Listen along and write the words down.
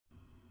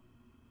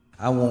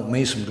I want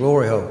me some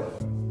glory hole.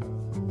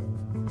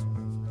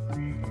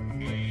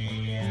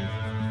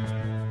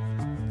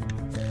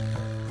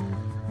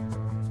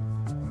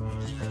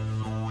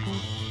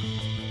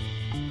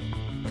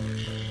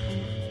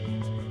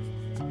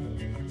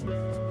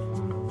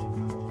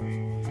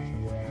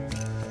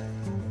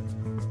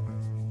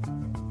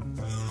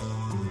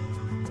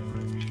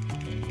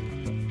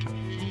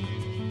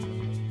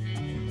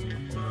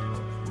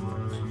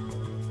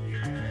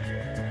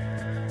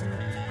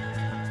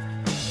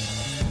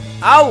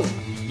 Oh,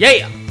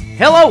 yeah.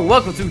 Hello,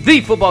 welcome to the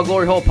Football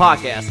Glory Hole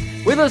Podcast.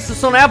 We listen to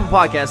us on Apple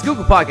Podcasts,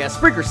 Google Podcasts,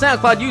 Spreaker,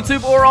 SoundCloud,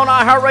 YouTube, or on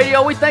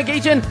iHeartRadio. We thank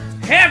each and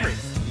every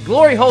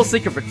Glory Hole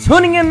Seeker for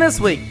tuning in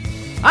this week.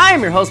 I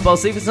am your host, Bo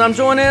Cephas, and I'm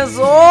joined as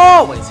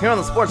always here on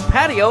the Sports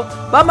Patio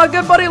by my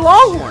good buddy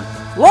Longhorn.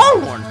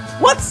 Longhorn,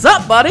 what's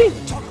up, buddy?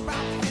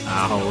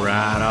 All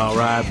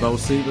right, Bo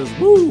Cephas.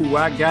 Woo,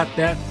 I got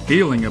that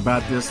feeling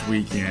about this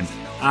weekend.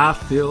 I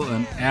feel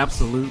an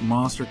absolute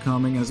monster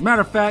coming. As a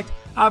matter of fact,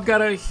 I've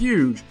got a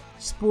huge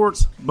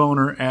sports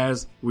boner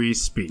as we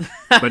speak.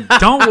 But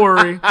don't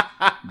worry,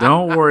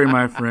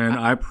 my friend.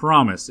 I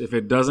promise if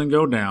it doesn't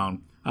go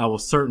down, I will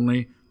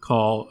certainly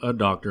call a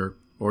doctor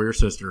or your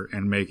sister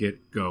and make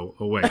it go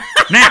away.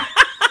 Now,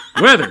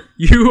 whether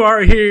you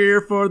are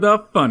here for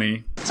the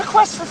funny. It's a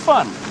quest for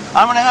fun.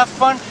 I'm going to have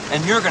fun,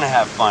 and you're going to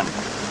have fun.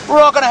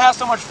 We're all going to have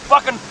so much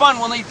fucking fun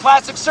we'll need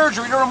plastic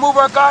surgery to remove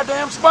our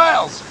goddamn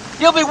smiles.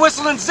 You'll be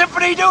whistling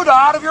Zippity Doo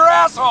Dah out of your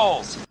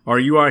assholes. Or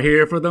you are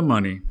here for the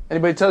money.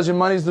 Anybody tells you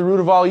money's the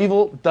root of all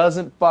evil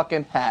doesn't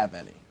fucking have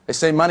any. They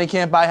say money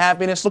can't buy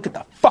happiness. Look at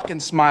the fucking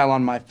smile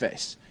on my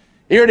face.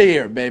 Ear to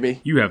ear, baby.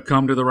 You have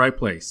come to the right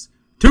place.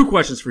 2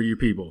 questions for you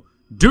people.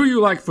 Do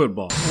you like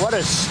football? What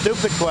a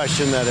stupid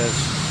question that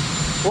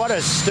is. What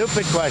a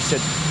stupid question.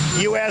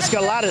 You ask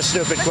a lot of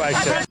stupid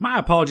questions. My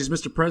apologies,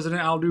 Mr.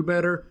 President. I'll do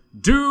better.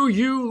 Do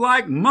you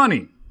like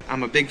money?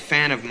 I'm a big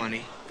fan of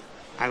money.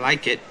 I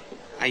like it.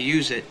 I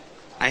use it.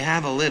 I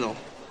have a little.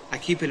 I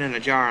keep it in a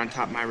jar on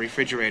top of my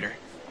refrigerator.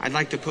 I'd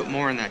like to put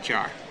more in that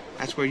jar.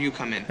 That's where you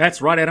come in.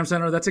 That's right, Adam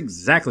Center. That's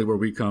exactly where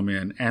we come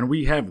in. And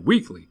we have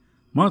weekly,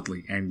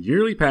 monthly, and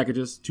yearly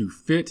packages to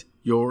fit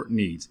your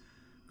needs.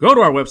 Go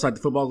to our website,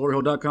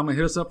 thefootballgloryhole.com, and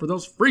hit us up for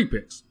those free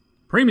picks,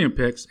 premium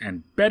picks,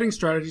 and betting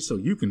strategies so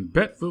you can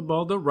bet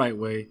football the right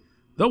way,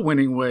 the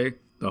winning way,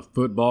 the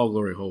Football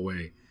Glory Hole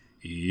way.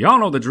 Y'all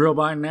know the drill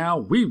by now.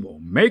 We will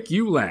make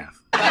you laugh.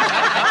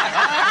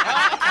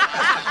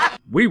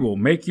 We will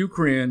make you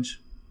cringe.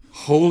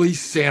 Holy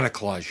Santa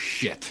Claus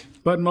shit.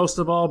 But most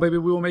of all, baby,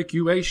 we will make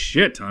you a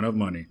shit ton of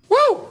money.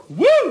 Woo!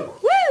 Woo!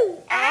 Woo!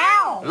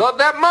 Ow! Love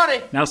that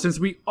money! Now, since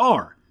we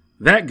are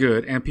that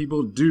good and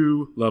people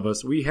do love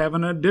us, we have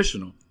an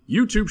additional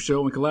YouTube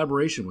show in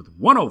collaboration with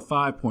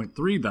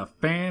 105.3 The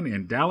Fan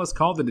in Dallas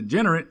called The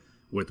Degenerate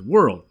with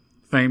world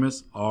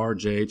famous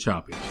RJ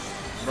Choppy.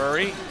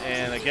 Murray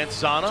and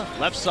against Zana,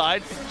 left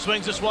side,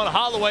 swings this one,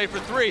 Holloway for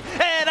 3,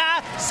 and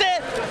I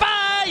set fire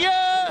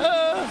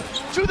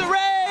to the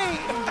rain.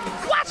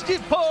 Watched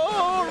it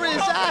pour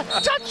as I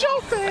touch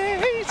your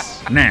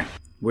face. Now,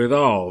 with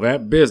all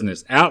that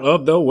business out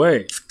of the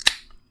way,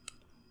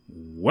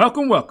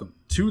 welcome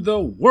to the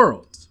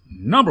world's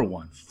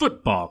 #1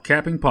 football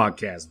capping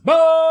podcast.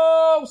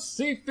 Bo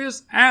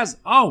Cephas, as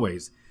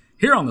always.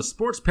 Here on the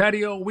Sports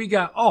Patio, we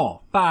got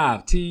all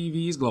 5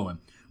 TVs glowing.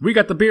 We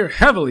got the beer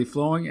heavily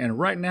flowing, and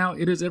right now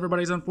it is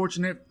everybody's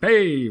unfortunate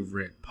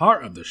favorite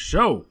part of the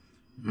show.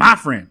 My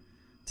friend,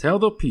 tell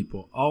the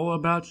people all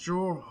about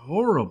your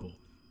horrible,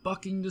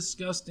 fucking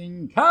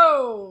disgusting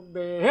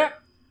Kobe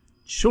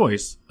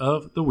choice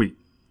of the week.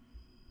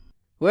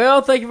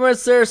 Well, thank you very much,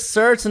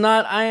 sir.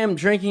 Tonight I am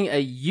drinking a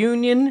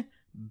Union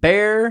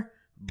Bear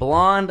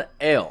Blonde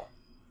Ale.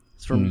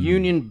 It's from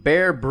Union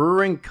Bear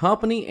Brewing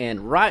Company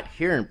and right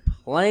here in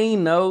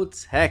Plano,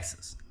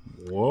 Texas.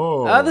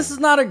 Whoa. This is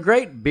not a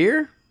great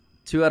beer.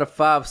 2 out of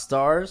 5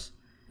 stars.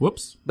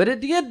 Whoops. But it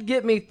did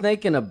get me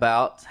thinking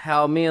about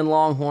how me and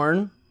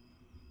Longhorn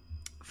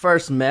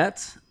first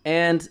met.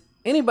 And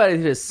anybody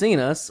that has seen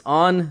us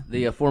on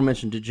the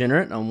aforementioned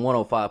Degenerate on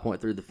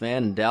 105.3 The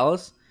Fan in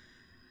Dallas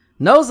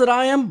knows that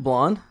I am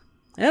blonde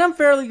and I'm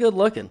fairly good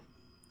looking.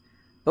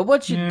 But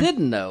what you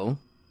didn't know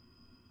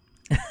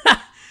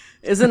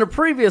is in a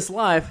previous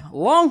life,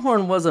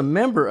 Longhorn was a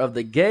member of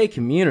the gay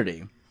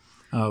community.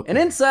 Okay. And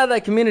inside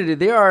that community,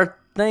 there are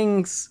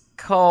things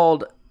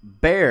called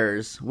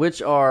bears,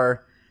 which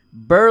are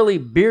burly,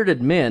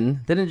 bearded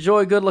men that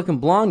enjoy good-looking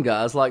blonde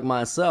guys like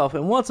myself.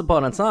 And once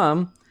upon a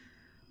time,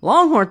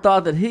 Longhorn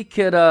thought that he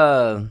could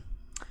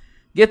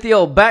get the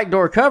old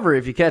backdoor cover,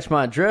 if you catch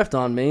my drift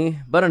on me.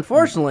 But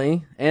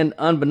unfortunately, and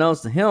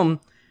unbeknownst to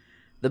him,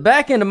 the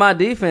back end of my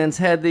defense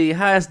had the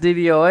highest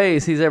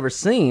DVOAs he's ever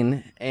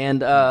seen,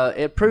 and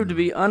it proved to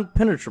be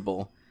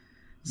unpenetrable.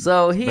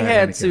 So he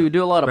had to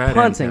do a lot of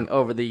punting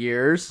over the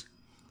years.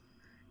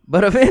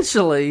 But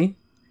eventually,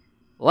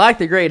 like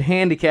the great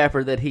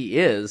handicapper that he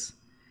is,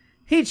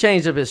 he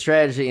changed up his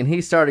strategy and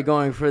he started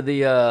going for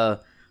the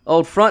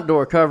old front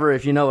door cover,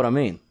 if you know what I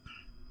mean.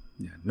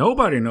 Yeah,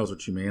 nobody knows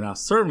what you mean. I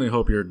certainly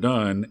hope you're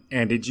done.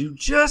 And did you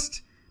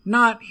just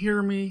not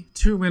hear me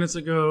 2 minutes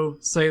ago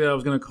say that I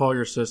was going to call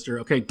your sister?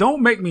 Okay,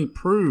 don't make me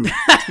prove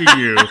to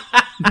you.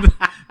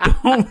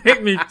 Don't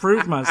make me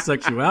prove my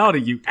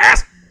sexuality, you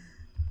ass.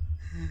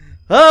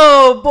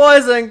 Oh,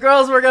 boys and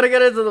girls, we're going to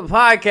get into the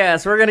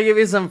podcast. We're going to give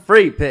you some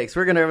free picks.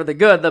 We're going to have the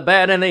good, the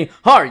bad, and the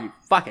are you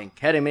fucking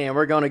kidding me? And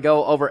we're going to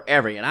go over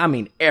every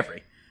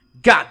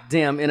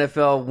goddamn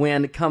NFL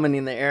win coming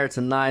in the air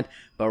tonight.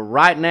 But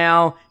right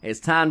now, it's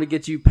time to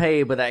get you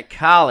paid with that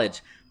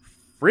college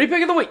free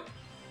pick of the week.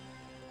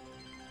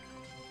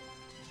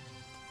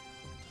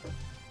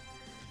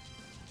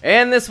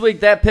 And this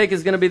week, that pick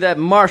is going to be that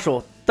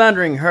Marshall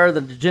Thundering Herd,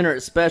 the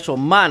Degenerate Special,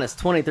 minus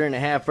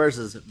 23.5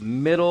 versus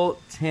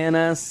Middle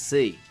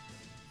Tennessee.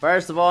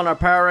 First of all, in our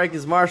power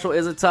rankings, Marshall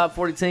is a top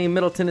 40 team.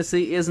 Middle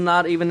Tennessee is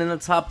not even in the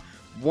top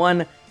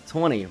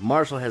 120.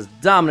 Marshall has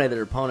dominated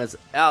their opponents,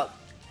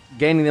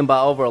 gaining them by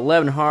over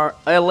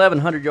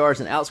 1,100 yards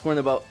and outscoring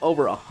them by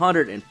over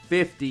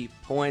 150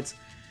 points.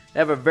 They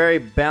have a very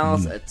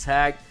balanced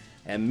attack,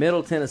 and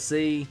Middle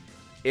Tennessee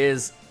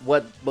is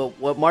what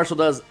Marshall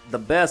does the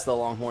best, the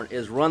Longhorn,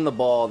 is run the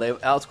ball.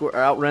 They've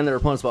outrun their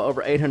opponents by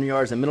over 800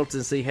 yards, and Middle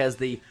Tennessee has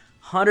the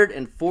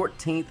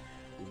 114th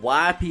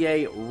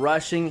YPA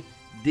rushing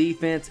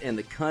defense in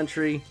the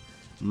country.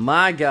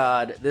 My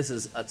God, this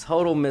is a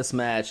total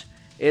mismatch.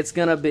 It's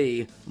going to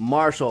be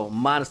Marshall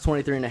minus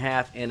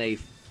 23.5 in a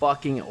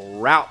fucking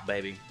rout,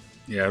 baby.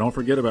 Yeah, don't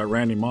forget about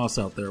Randy Moss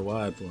out there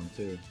wide for him,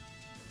 too.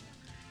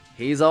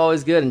 He's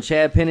always good, and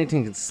Chad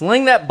Pennington can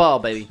sling that ball,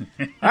 baby.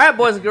 All right,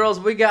 boys and girls,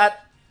 we got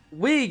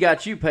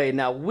you paid.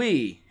 Now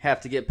we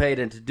have to get paid,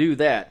 and to do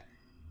that,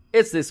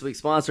 it's this week's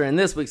sponsor, and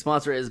this week's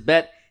sponsor is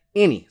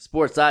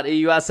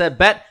BetAnySports.eu. I said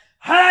bet.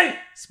 Hey!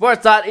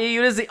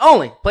 Sports.eu is the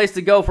only place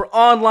to go for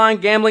online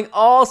gambling.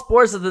 All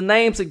sports, as the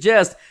name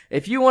suggests.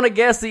 If you want to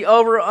guess the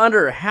over or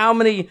under how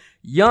many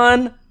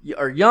young,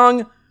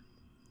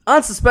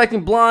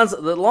 unsuspecting blondes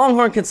the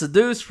Longhorn can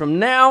seduce from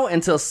now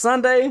until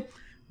Sunday,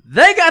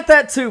 they got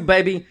that too,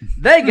 baby.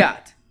 They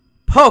got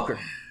poker.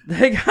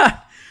 They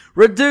got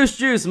reduced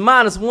juice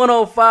minus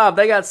 105.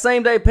 They got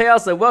same-day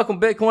payouts. They welcome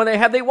Bitcoin. They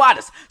have the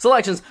widest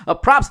selections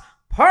of props,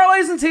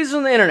 parlays, and teasers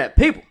on the internet.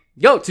 People,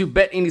 go to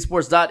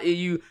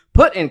BetAnySports.eu.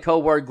 Put in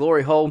code word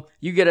Glory Hole.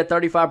 You get a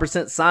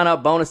 35%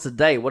 sign-up bonus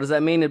today. What does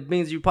that mean? It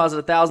means you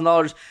deposit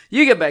 $1,000.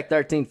 You get back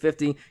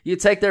 $1,350. You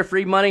take their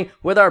free money.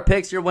 With our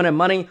picks, you're winning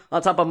money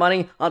on top of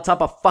money on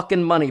top of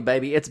fucking money,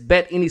 baby. It's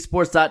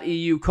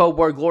BetAnySports.eu. Code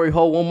word Glory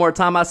Hole. One more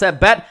time. I said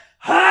bet.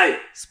 Hey!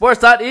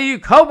 Sports.eu.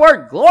 Code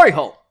word Glory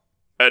Hole.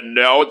 And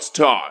now it's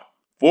time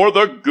for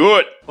the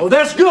good. Oh,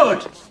 that's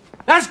good.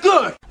 That's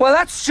good. Well,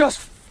 that's just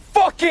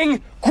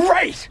fucking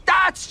great.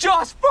 That's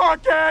just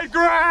fucking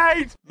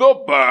great.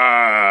 The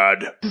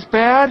bad. Is this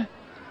bad?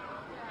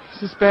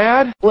 Is this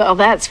bad? Well,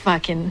 that's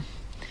fucking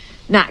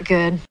not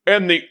good.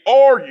 And the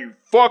are you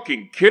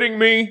fucking kidding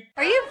me?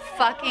 Are you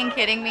fucking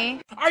kidding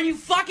me? Are you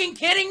fucking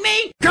kidding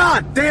me?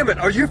 God damn it,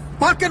 are you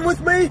fucking with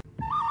me?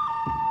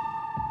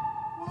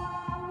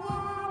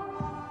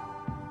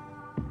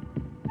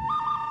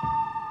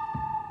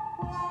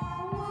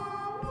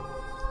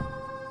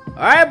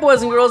 Alright,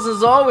 boys and girls,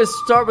 as always,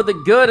 start with the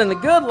good. And the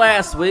good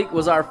last week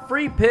was our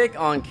free pick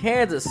on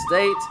Kansas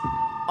State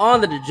on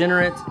the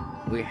Degenerate.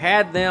 We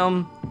had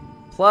them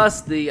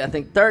plus the, I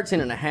think,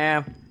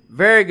 13.5.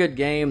 Very good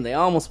game. They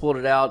almost pulled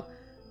it out.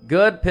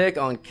 Good pick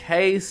on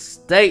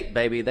K-State,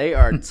 baby. They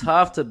are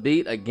tough to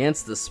beat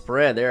against the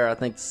spread. They're, I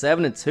think,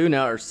 7-2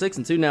 now, or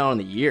 6-2 now on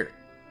the year.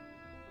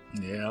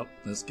 Yeah,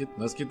 let's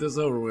get this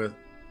over with.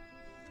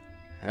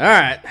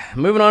 Alright,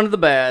 moving on to the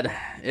bad.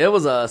 It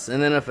was us in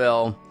the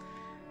NFL.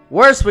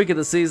 Worst week of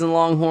the season,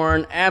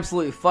 Longhorn.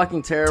 Absolutely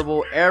fucking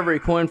terrible. Every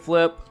coin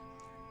flip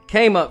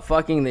came up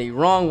fucking the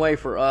wrong way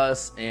for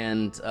us.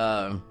 And,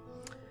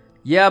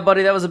 yeah,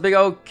 buddy, that was a big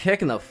old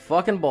kick in the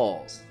fucking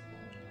balls.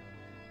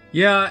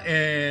 Yeah,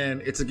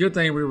 and it's a good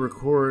thing we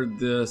record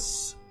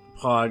this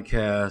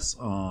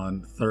podcast on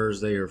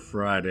Thursday or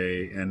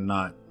Friday and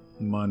not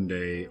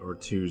Monday or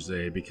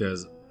Tuesday,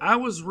 because I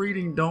was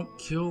reading Don't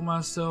Kill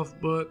Myself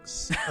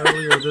books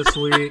earlier this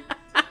week.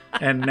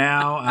 And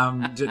now I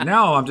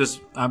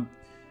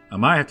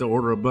might have to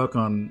order a book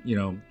on,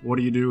 what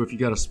do you do if you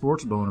got a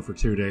sports boner for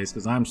 2 days?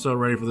 Because I'm so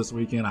ready for this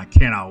weekend. I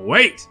cannot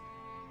wait.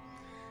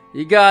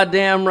 You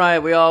goddamn right.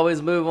 We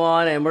always move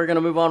on, and we're going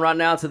to move on right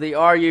now to the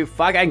Are You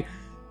Fucking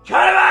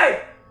Kidding Me?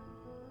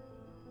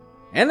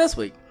 And this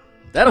week,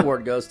 that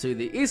award goes to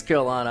the East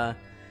Carolina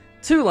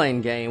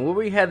Tulane game, where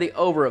we had the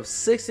over of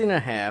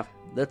 60.5.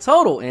 The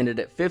total ended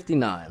at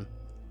 59.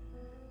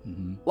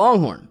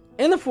 Longhorn,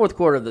 in the fourth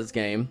quarter of this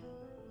game,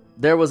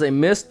 there was a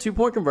missed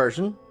 2-point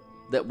conversion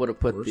that would have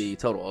put the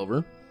total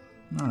over.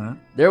 All right.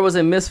 There was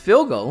a missed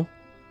field goal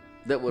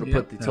that would have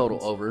put the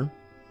total over.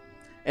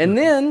 And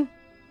then,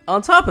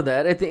 on top of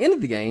that, at the end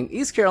of the game,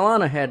 East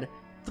Carolina had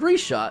 3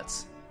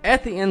 shots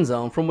at the end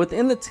zone from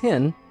within the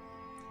 10,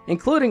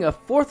 including a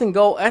 4th and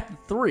goal at the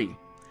 3.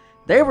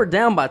 They were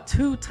down by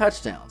 2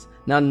 touchdowns.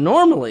 Now,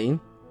 normally,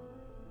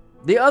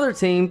 the other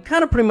team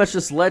kind of pretty much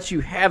just lets you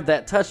have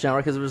that touchdown,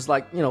 right? Because there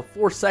was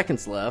 4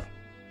 seconds left.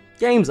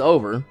 Game's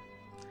over.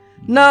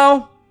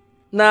 No,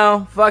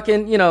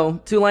 fucking,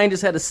 Tulane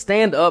just had to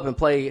stand up and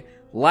play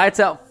lights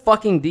out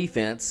fucking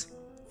defense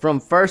from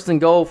first and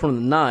goal from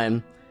the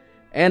 9.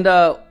 And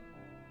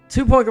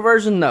 2-point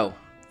conversion, no.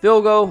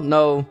 Field goal,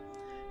 no.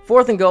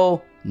 4th and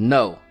goal,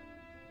 no.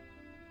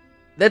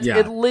 That's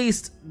at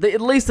least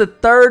the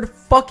third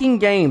fucking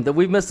game that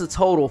we've missed a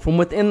total from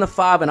within the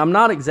 5, and I'm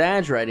not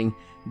exaggerating,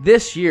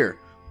 this year.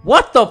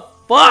 What the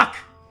fuck?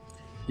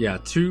 Yeah,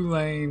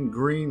 Tulane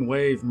green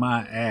wave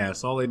my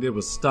ass. All they did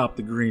was stop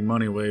the green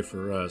money wave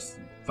for us.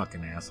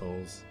 Fucking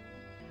assholes.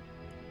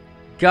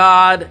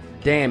 God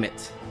damn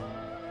it.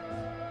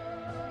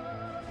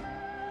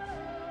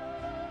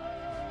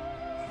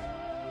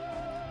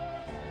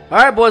 All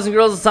right, boys and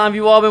girls, it's time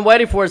you've all been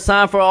waiting for. It's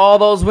time for all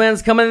those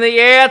wins coming in the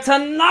air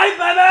tonight,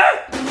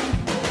 baby!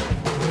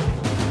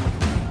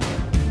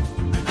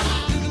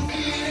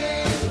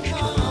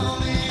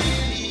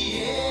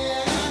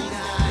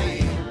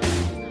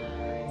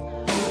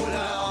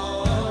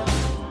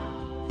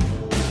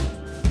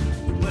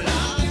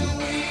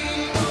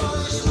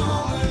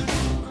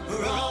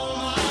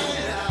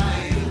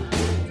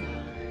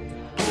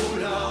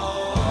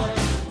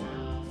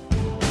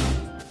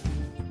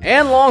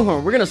 And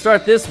Longhorn, we're going to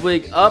start this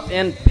week up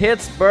in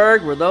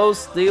Pittsburgh, where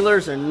those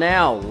Steelers are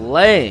now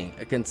laying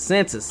a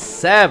consensus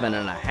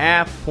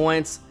 7.5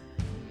 points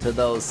to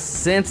those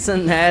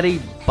Cincinnati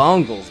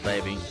Bungles,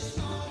 baby.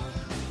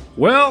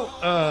 Well,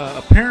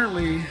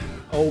 apparently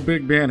old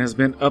Big Ben has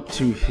been up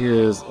to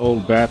his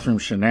old bathroom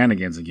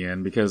shenanigans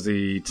again, because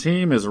the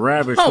team is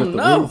ravaged with the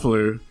Wu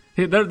flu.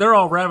 They're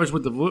all ravaged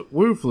with the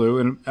Wu flu,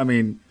 and I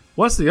mean,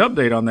 what's the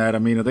update on that? I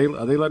mean, are they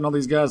letting all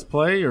these guys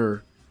play,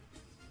 or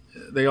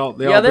they don't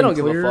give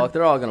a fuck.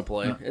 They're all gonna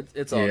play.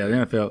 It's all good.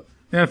 The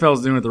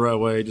NFL's doing it the right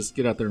way. Just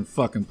get out there and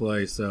fucking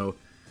play. So,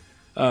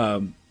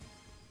 good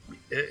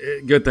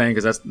thing,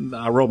 because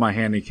I wrote my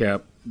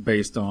handicap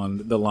based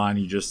on the line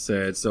you just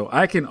said. So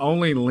I can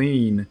only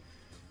lean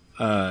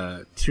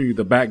to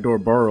the backdoor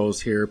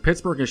Burrows here.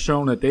 Pittsburgh has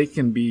shown that they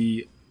can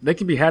be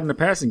had in the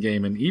passing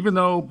game, and even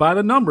though by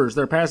the numbers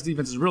their pass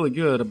defense is really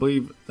good, I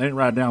believe they didn't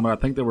write it down, but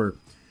I think they were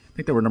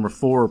number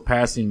 4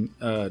 passing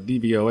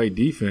DVOA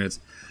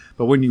defense.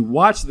 But when you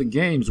watch the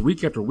games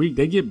week after week,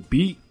 they get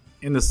beat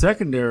in the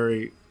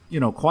secondary,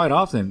 quite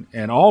often.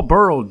 And all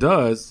Burrow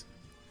does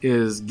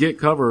is get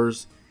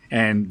covers,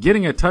 and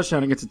getting a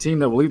touchdown against a team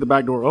that will leave the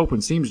back door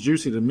open seems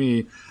juicy to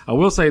me. I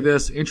will say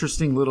this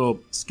interesting little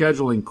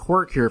scheduling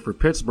quirk here for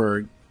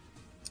Pittsburgh.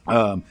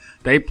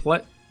 They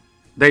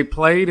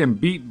played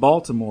and beat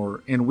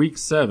Baltimore in week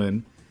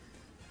 7.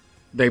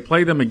 They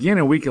play them again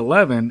in week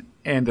 11.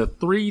 And the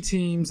 3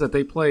 teams that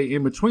they play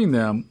in between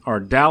them are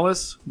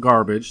Dallas,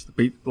 garbage,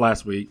 beat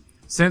last week,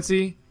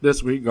 Cincy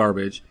this week,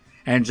 garbage,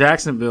 and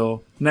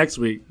Jacksonville next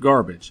week,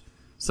 garbage.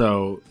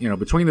 So,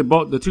 between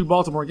the 2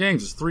 Baltimore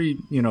games, it's 3,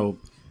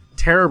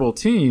 terrible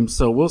teams.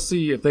 So we'll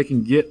see if they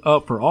can get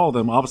up for all of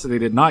them. Obviously, they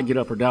did not get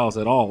up for Dallas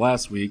at all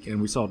last week,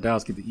 and we saw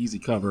Dallas get the easy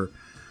cover.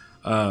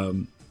 I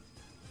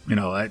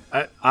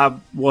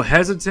will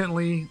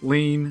hesitantly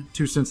lean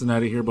to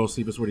Cincinnati here. Bo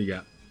Cephas, what do you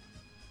got?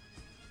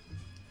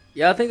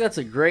 Yeah, I think that's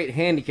a great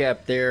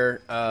handicap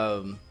there.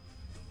 I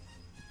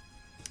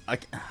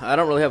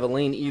don't really have a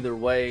lean either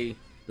way.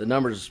 The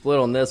numbers are split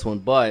on this one,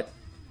 but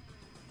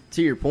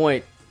to your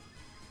point,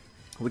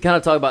 we kind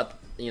of talk about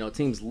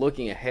teams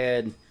looking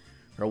ahead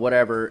or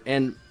whatever,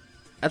 and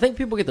I think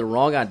people get the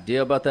wrong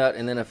idea about that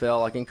in the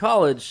NFL. Like in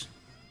college,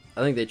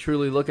 I think they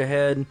truly look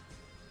ahead,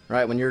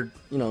 right? When you're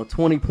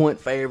 20-point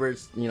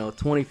favorites,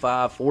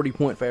 25,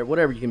 40-point favorite,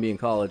 whatever you can be in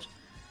college.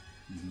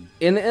 Mm-hmm.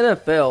 In the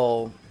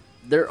NFL,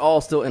 they're all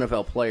still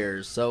NFL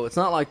players, so it's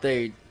not like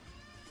they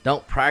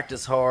don't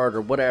practice hard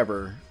or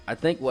whatever. I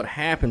think what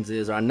happens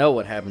is, or I know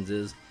what happens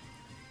is,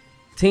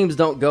 teams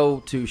don't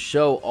go to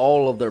show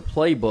all of their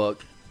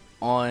playbook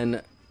on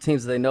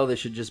teams that they know they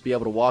should just be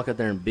able to walk out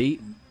there and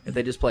beat. If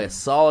they just play a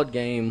solid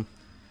game,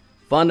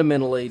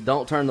 fundamentally,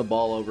 don't turn the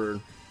ball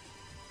over,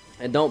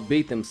 and don't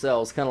beat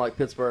themselves, kind of like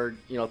Pittsburgh,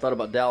 thought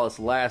about Dallas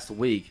last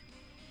week.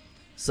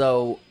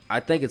 So I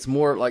think it's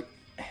more like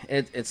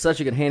it's such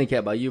a good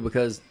handicap by you,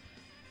 because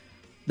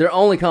their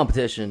only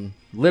competition,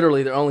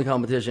 literally their only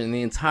competition in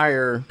the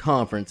entire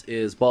conference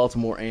is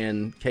Baltimore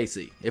and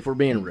KC, if we're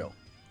being real.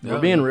 If we're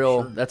being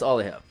real, sure. That's all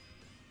they have.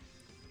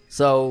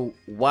 So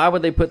why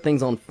would they put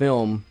things on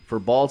film for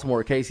Baltimore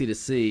or KC to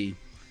see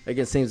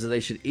against teams that they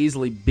should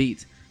easily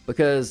beat?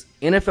 Because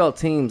NFL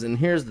teams, and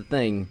here's the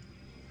thing,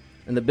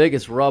 and the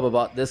biggest rub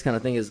about this kind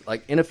of thing is,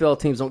 like, NFL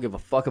teams don't give a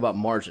fuck about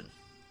margin.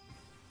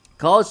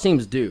 College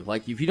teams do.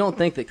 Like, if you don't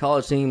think that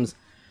college teams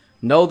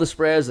know the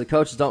spreads, the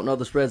coaches don't know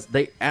the spreads,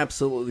 they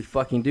absolutely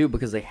fucking do,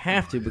 because they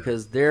have to,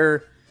 because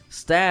their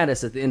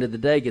status at the end of the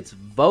day gets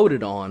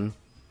voted on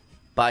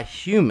by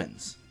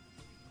humans.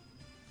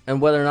 And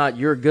whether or not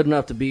you're good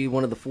enough to be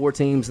one of the 4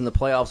 teams in the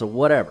playoffs or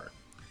whatever.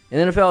 In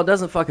the NFL, it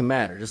doesn't fucking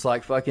matter. Just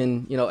like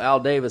fucking,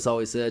 Al Davis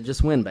always said,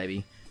 just win,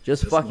 baby.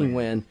 Just fucking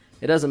win.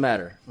 It doesn't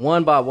matter.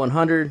 1 by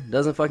 100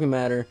 doesn't fucking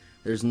matter.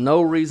 There's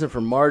no reason for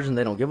margin.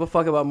 They don't give a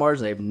fuck about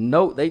margin.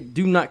 They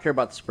do not care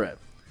about the spread.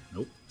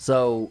 Nope.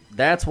 So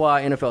that's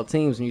why NFL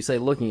teams, when you say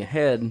looking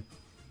ahead,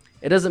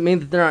 it doesn't mean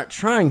that they're not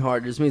trying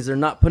hard. It just means they're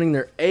not putting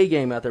their A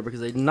game out there because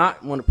they do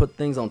not want to put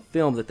things on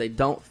film that they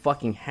don't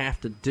fucking have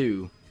to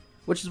do.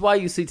 Which is why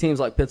you see teams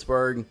like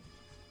Pittsburgh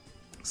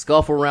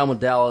scuffle around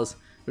with Dallas,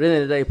 but at the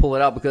end of the day, pull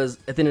it out because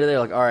at the end of the day,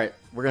 like, all right,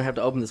 we're going to have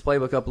to open this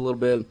playbook up a little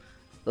bit.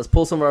 Let's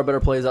pull some of our better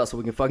plays out so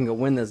we can fucking go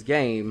win this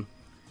game.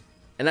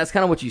 And that's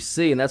kind of what you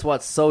see, and that's why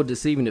it's so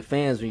deceiving to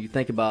fans when you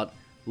think about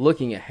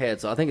looking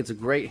ahead. So I think it's a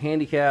great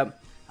handicap.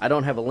 I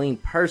don't have a lean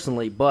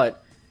personally,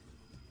 but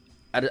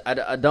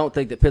I don't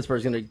think that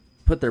Pittsburgh's going to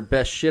put their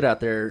best shit out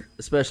there,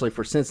 especially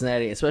for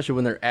Cincinnati, especially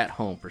when they're at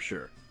home for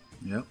sure.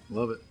 Yep,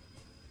 love it.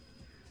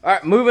 All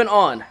right, moving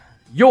on.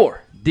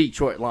 Your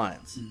Detroit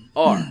Lions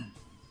are,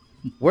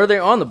 where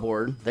they're on the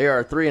board, they are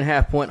a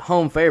 3.5-point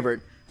home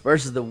favorite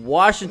versus the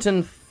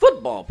Washington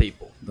Football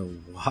People. The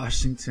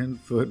Washington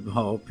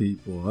Football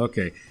People.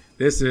 Okay,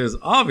 this is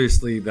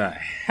obviously the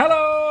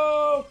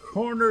Hello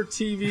Corner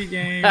TV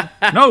game.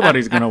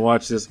 Nobody's going to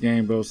watch this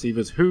game, Bo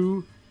Stevens.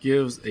 Who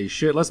gives a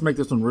shit? Let's make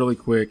this one really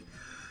quick.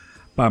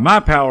 By my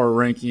power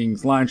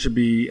rankings, line should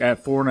be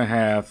at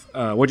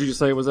 4.5. What did you just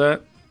say it was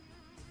at?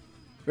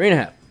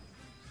 3.5.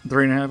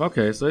 3.5.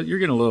 Okay, so you're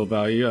getting a little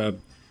value.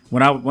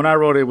 When I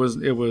wrote it was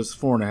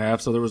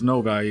 4.5, so there was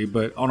no value.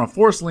 But on a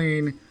forced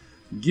lean,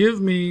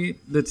 give me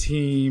the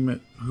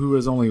team who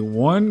is only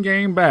one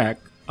game back,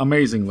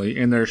 amazingly,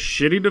 in their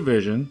shitty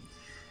division,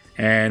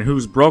 and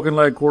whose broken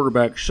leg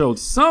quarterback showed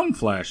some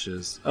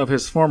flashes of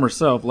his former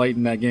self late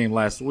in that game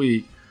last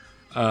week.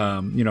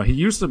 He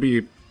used to be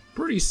a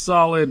pretty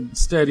solid,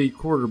 steady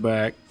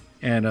quarterback,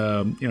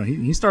 and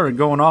he started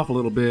going off a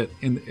little bit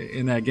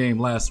in that game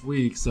last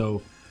week.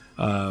 So,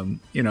 don't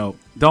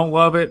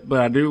love it,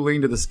 but I do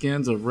lean to the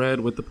skins of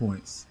red with the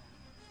points.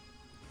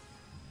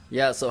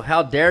 Yeah, so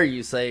how dare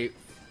you say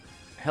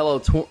Hello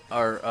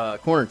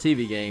Corner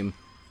TV game.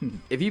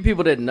 If you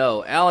people didn't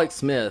know, Alex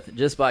Smith,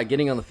 just by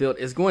getting on the field,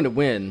 is going to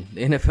win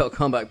the NFL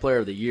Comeback Player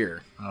of the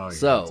Year. Oh, yeah,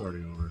 so, it's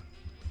already over.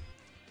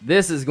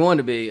 This is going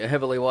to be a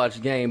heavily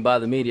watched game by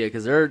the media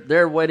because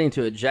they're waiting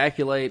to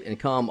ejaculate and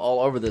come all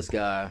over this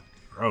guy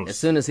as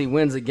soon as he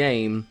wins a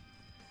game.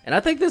 And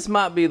I think this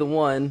might be the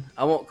one.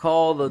 I won't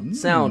call the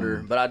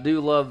sounder, but I do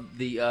love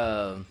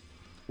the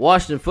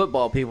Washington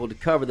Football People to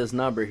cover this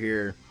number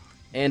here.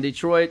 And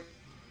Detroit,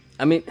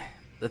 I mean,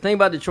 the thing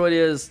about Detroit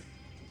is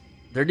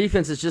their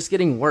defense is just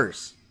getting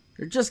worse.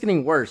 They're just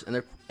getting worse,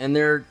 and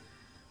their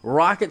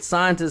rocket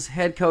scientist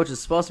head coach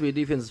is supposed to be a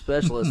defensive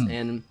specialist,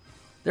 and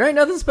there ain't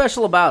nothing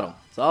special about him.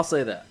 So I'll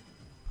say that.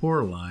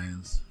 Poor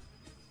Lions.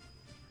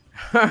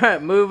 All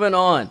right, moving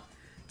on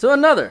to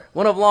another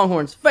one of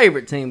Longhorn's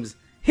favorite teams,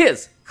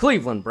 his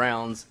Cleveland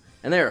Browns,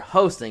 and they're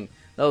hosting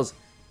those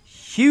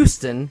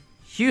Houston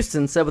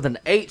said with an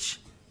H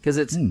because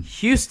it's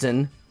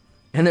Houston,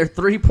 and they're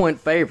 3-point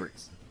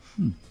favorites.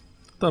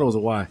 Thought it was a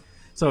Y.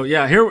 So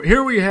yeah,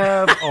 here we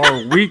have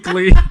our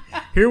weekly.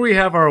 Here we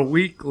have our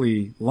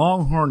weekly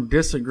Longhorn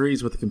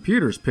disagrees with the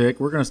computers pick.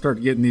 We're going to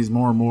start getting these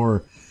more and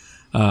more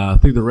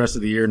through the rest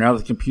of the year. Now that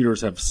the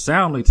computers have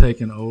soundly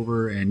taken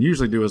over and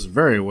usually do us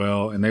very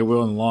well, and they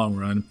will in the long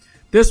run.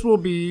 This will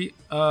be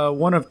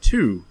one of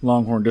two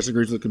Longhorn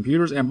disagrees with the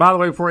computers. And by the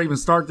way, before I even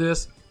start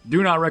this,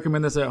 do not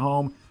recommend this at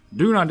home.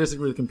 Do not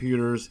disagree with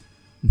computers.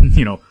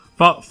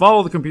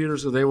 Follow the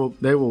computers, so they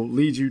will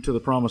lead you to the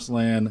promised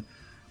land.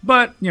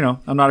 But,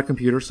 I'm not a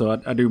computer,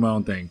 so I do my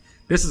own thing.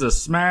 This is a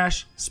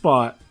smash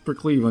spot for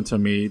Cleveland to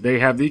me. They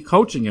have the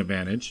coaching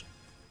advantage.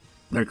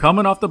 They're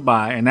coming off the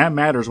bye, and that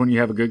matters when you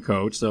have a good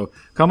coach. So,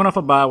 coming off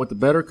a bye with the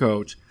better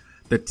coach,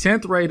 the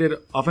 10th rated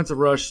offensive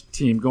rush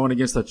team going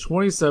against the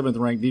 27th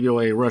ranked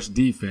DVOA rush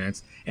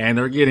defense, and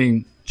they're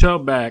getting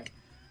Chubb back,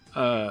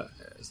 more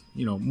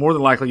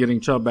than likely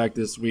getting Chubb back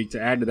this week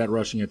to add to that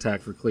rushing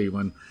attack for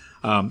Cleveland.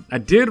 I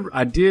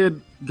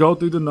did go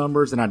through the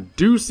numbers, and I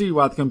do see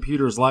why the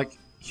computers like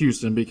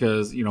Houston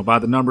because, by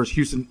the numbers,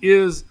 Houston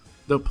is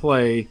the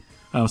play,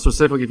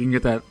 specifically if you can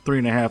get that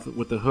 3.5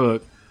 with the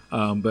hook.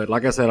 But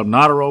like I said, I'm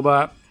not a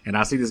robot, and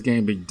I see this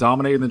game being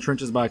dominated in the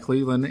trenches by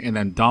Cleveland and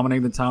then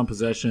dominating the time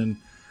possession.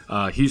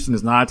 Houston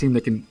is not a team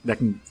that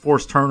can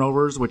force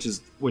turnovers, which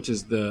is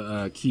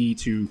the key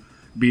to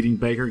beating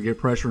Baker, get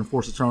pressure and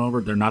force a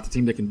turnover. They're not the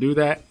team that can do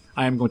that.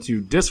 I am going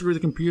to disagree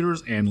with the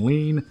computers and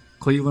lean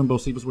Cleveland. Bo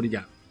Stevens, what do you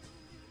got?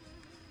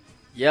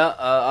 Yeah,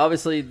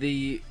 obviously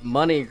the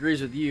money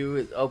agrees with you.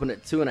 It's open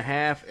at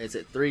 2.5. It's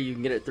at 3. You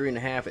can get it at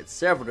 3.5 at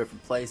several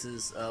different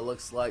places.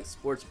 Looks like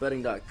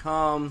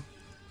sportsbetting.com,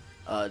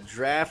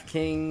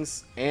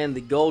 DraftKings, and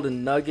the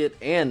Golden Nugget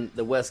and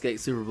the Westgate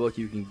Superbook.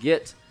 You can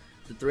get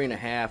the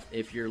 3.5.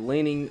 If you're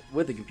leaning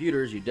with the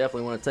computers, you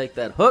definitely want to take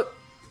that hook.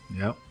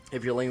 Yep.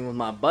 If you're leaning with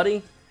my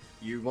buddy,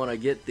 you want to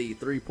get the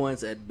 3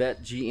 points at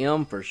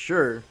BetGM for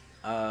sure.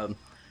 I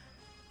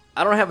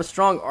don't have a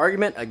strong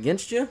argument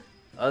against you,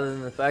 other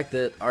than the fact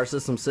that our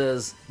system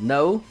says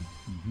no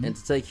and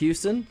to take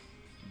Houston.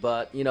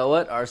 But you know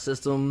what? Our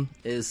system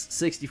is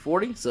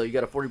 60-40, so you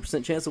got a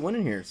 40% chance of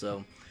winning here.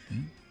 So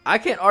I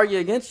can't argue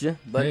against you,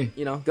 but, Hey.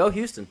 Go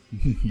Houston.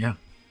 Yeah,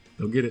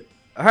 they'll get it.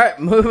 All right,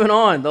 moving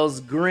on. Those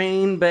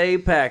Green Bay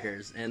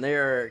Packers, and they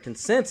are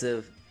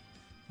consensus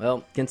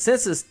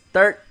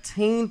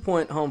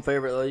 13-point home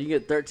favorite. You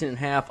get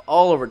 13.5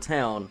 all over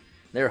town.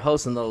 They're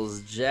hosting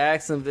those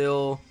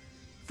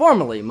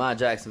formerly my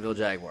Jacksonville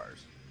Jaguars.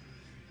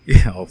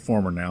 Yeah,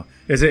 former now.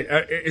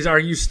 Are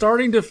you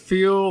starting to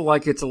feel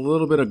like it's a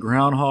little bit of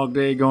Groundhog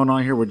Day going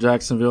on here with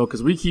Jacksonville?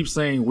 Because we keep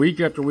saying week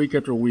after week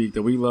after week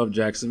that we love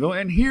Jacksonville,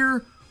 and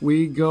here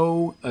we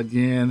go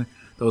again.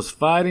 Those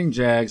fighting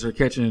Jags are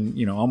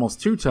catching,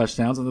 almost 2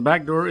 touchdowns, and the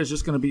back door is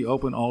just going to be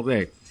open all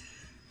day.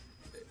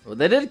 Well,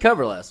 they did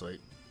cover last week.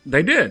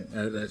 They did.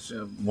 That's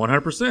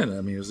 100%.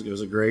 I mean, it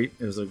was a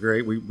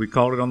great. We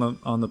called it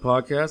on the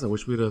podcast. I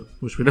wish we'd have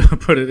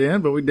put it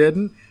in, but we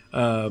didn't.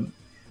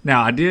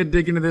 Now I did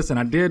dig into this, and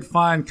I did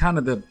find kind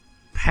of the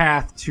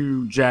path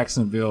to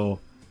Jacksonville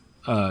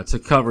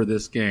to cover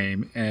this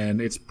game, and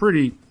it's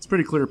pretty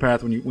clear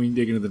path when you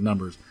dig into the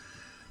numbers,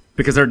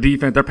 because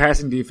their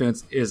passing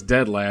defense is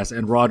dead last,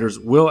 and Rodgers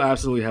will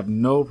absolutely have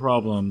no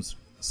problems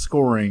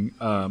scoring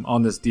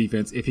on this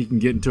defense if he can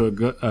get into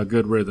a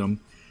good rhythm.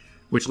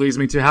 Which leads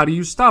me to, how do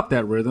you stop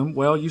that rhythm?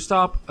 Well, you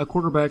stop a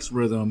quarterback's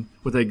rhythm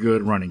with a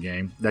good running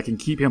game that can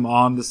keep him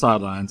on the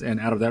sidelines and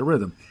out of that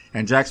rhythm.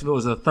 And Jacksonville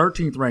is a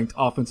 13th ranked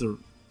offensive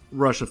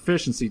rush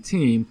efficiency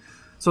team,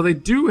 so they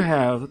do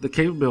have the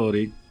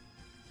capability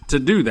to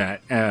do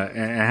that and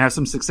have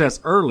some success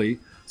early,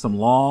 some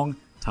long,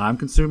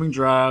 time-consuming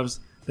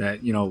drives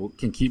that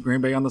can keep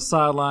Green Bay on the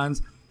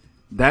sidelines.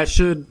 That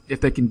should,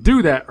 if they can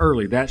do that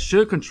early, that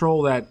should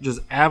control that just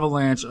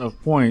avalanche of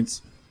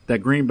points that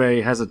Green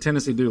Bay has a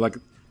tendency to do. Like,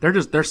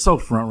 they're so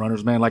front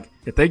runners, man. Like,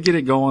 if they get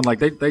it going, like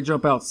they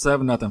jump out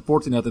 7-0,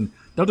 14-0,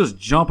 they'll just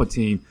jump a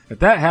team. If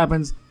that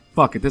happens,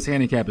 fuck it, this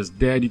handicap is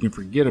dead. You can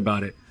forget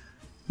about it.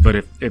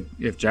 But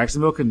if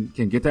Jacksonville can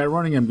get that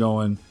running game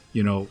going,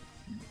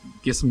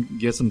 get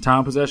some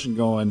time possession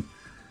going,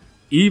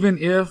 even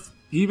if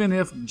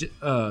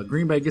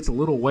Green Bay gets a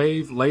little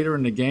wave later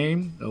in the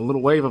game, a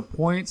little wave of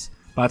points,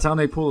 by the time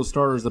they pull the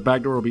starters, the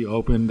back door will be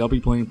open. They'll be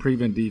playing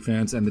prevent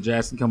defense, and the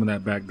Jags can come in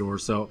that back door.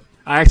 So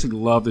I actually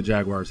love the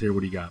Jaguars here. What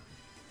do you got?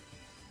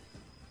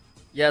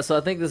 Yeah, so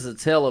I think this is a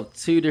tale of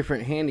 2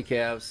 different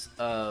handicaps.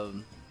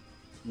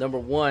 Number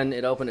one,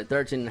 it opened at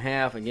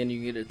 13.5. Again, you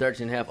can get it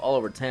 13.5 all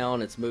over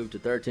town. It's moved to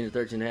 13 or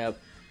 13.5.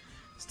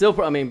 Still,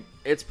 I mean,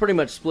 it's pretty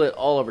much split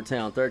all over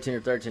town, 13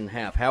 or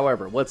 13.5.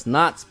 However, what's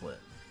not split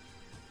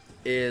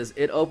is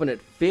it opened at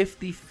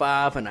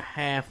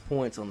 55.5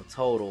 points on the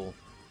total.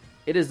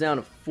 It is down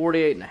to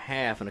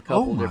 48.5 in a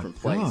couple of different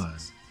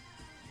places.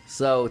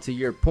 So, to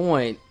your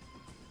point,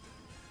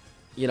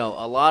 a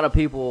lot of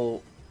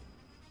people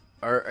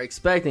are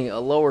expecting a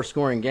lower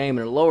scoring game.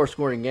 In a lower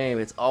scoring game,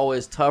 it's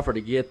always tougher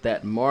to get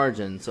that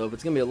margin. So, if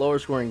it's going to be a lower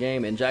scoring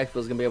game and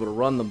Jacksonville's going to be able to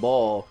run the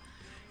ball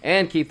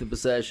and keep the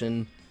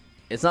possession,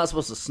 it's not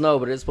supposed to snow,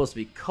 but it's supposed to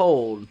be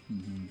cold,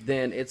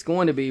 then it's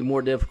going to be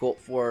more difficult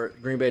for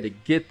Green Bay to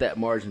get that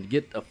margin, to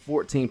get a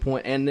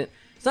 14-point. And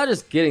it's not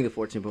just getting the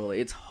 14-point lead.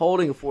 It's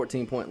holding a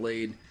 14-point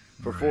lead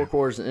for 4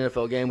 quarters in an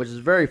NFL game, which is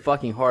very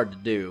fucking hard to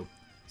do.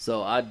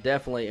 So I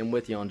definitely am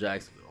with you on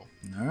Jacksonville.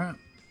 All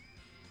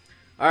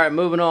right,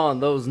 moving on.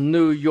 Those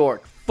New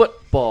York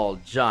Football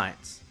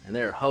Giants. And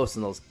they're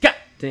hosting those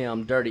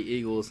goddamn Dirty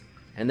Eagles.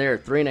 And they're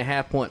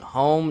 3.5-point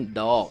home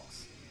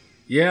dogs.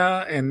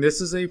 Yeah, and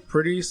this is a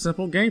pretty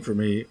simple game for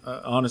me,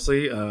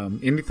 honestly.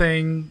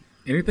 Anything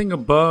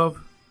above,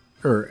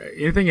 or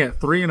anything at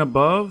 3 and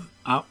above,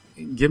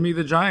 give me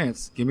the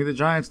Giants. Give me the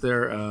Giants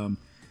there.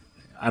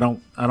 I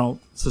don't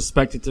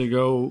suspect it to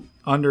go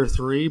under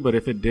 3, but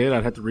if it did,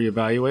 I'd have to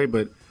reevaluate.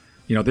 But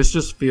this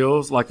just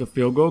feels like a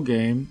field goal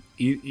game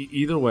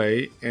either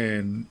way.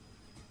 And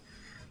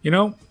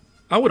I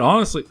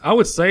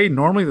would say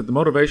normally that the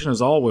motivation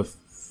is all with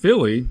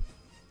Philly,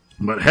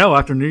 but hell,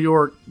 after New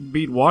York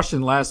beat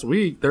Washington last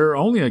week, they're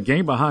only a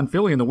game behind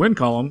Philly in the win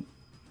column.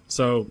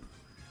 So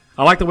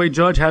I like the way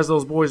Judge has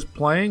those boys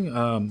playing.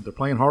 They're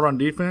playing hard on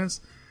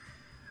defense.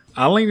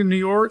 I lean to New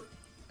York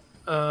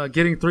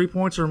getting 3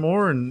 points or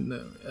more, and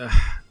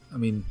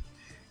I'm going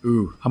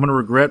to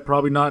regret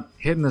probably not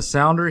hitting the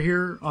sounder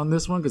here on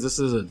this one, because this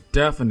is a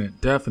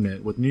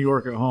definite, with New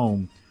York at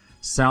home,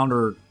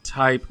 sounder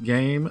type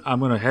game. I'm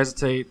going to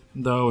hesitate,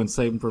 though, and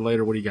save them for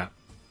later. What do you got?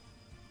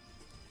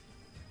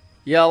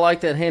 Yeah, I like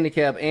that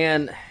handicap.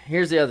 And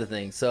here's the other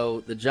thing.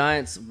 So the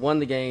Giants won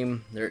the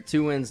game. They're at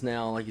 2 wins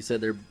now. Like you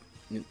said, they're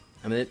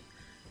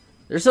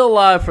still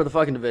alive for the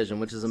fucking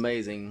division, which is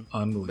amazing.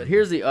 Unbelievable. But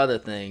here's the other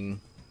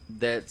thing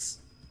that's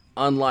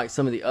unlike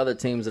some of the other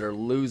teams that are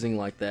losing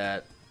like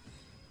that.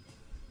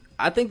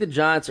 I think the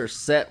Giants are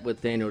set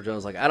with Daniel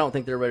Jones. Like, I don't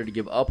think they're ready to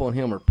give up on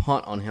him or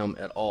punt on him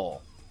at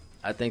all.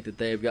 I think that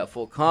they've got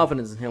full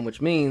confidence in him, which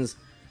means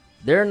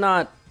they're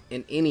not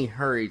in any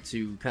hurry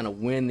to kind of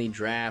win the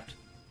draft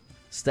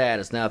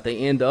status. Now, if they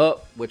end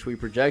up, which we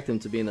project them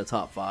to be in the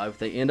top 5, if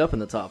they end up in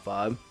the top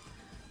 5,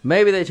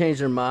 maybe they change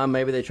their mind,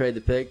 maybe they trade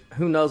the pick.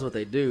 Who knows what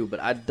they do, but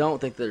I don't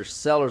think they're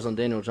sellers on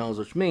Daniel Jones,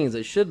 which means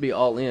they should be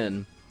all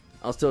in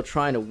I'm still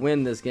trying to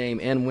win this game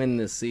and win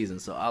this season.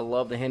 So I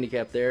love the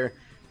handicap there,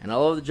 and I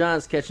love the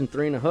Giants catching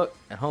 3 and a hook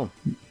at home.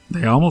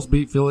 They almost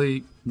beat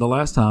Philly the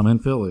last time in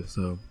Philly,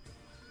 so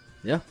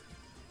yeah.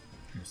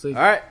 We'll see.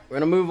 All right, we're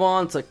gonna move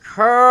on to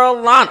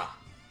Carolina,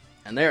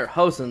 and they're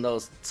hosting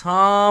those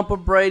Tampa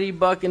Brady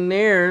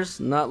Buccaneers.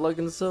 Not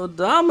looking so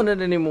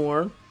dominant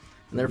anymore,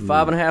 and they're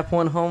 5.5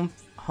 point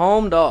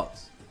home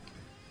dogs.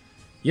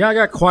 Yeah, I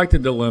got quite the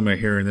dilemma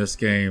here in this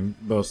game,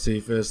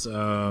 Bocephus.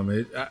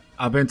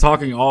 I've been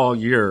talking all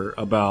year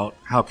about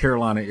how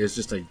Carolina is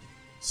just a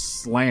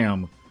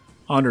slam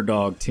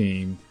underdog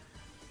team,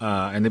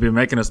 and they've been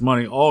making us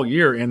money all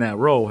year in that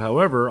role.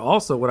 However,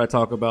 also what I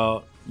talk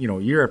about,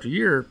 year after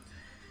year,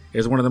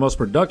 is one of the most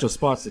productive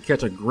spots to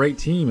catch a great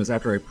team is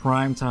after a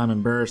primetime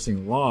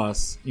embarrassing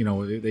loss.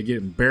 They get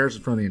embarrassed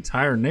in front of the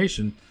entire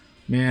nation.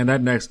 Man,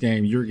 that next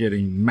game, you're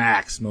getting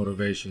max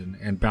motivation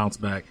and bounce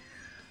back.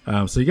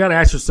 So you got to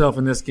ask yourself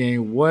in this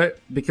game, what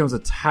becomes a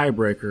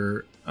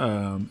tiebreaker?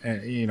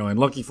 And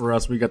lucky for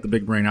us, we got the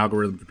big brain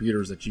algorithm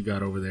computers that you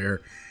got over there.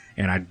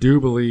 And I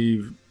do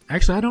believe,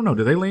 actually, I don't know.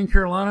 Do they lean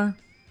Carolina?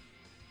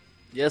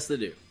 Yes, they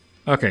do.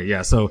 Okay,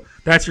 yeah. So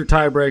that's your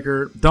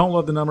tiebreaker. Don't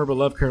love the number, but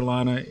love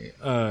Carolina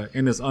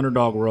in this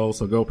underdog role.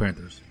 So go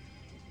Panthers.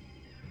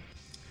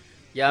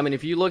 Yeah, I mean,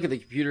 if you look at the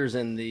computers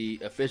and the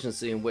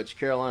efficiency in which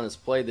Carolina's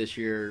played this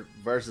year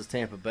versus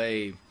Tampa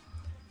Bay,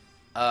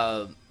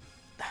 they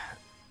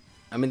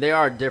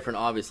are different,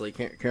 obviously.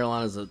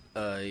 Carolina's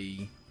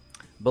a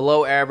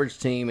below-average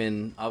team,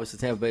 and obviously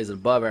Tampa Bay is an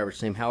above-average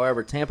team.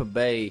 However, Tampa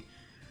Bay,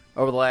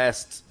 over the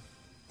last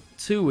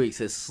 2 weeks,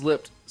 has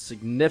slipped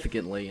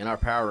significantly in our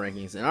power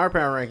rankings. And our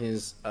power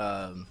rankings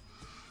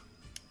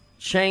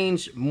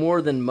change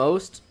more than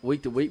most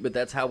week to week, but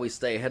that's how we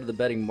stay ahead of the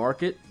betting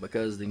market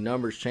because the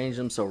numbers change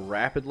them so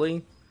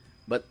rapidly.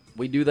 But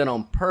we do that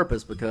on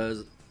purpose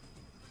because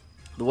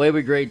the way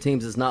we grade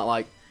teams is not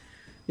like,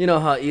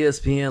 how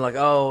ESPN,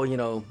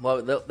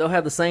 they'll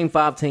have the same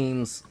 5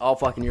 teams all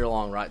fucking year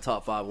long, right?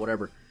 Top 5,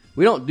 whatever.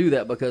 We don't do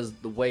that because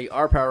the way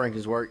our power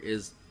rankings work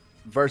is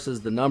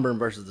versus the number and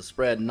versus the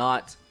spread,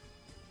 not,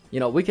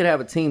 we could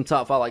have a team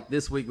top 5. Like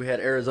this week we had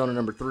Arizona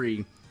number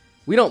 3.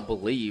 We don't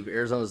believe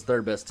Arizona's the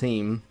 3rd best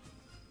team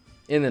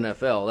in the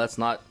NFL. That's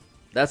not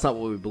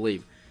what we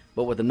believe.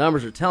 But what the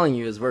numbers are telling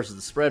you is versus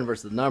the spread and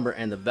versus the number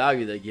and the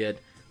value they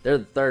get, they're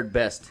the 3rd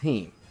best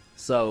team.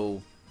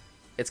 So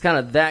it's kind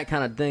of that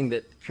kind of thing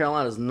that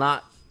Carolina's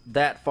not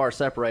that far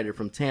separated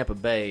from Tampa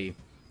Bay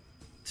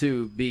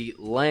to be be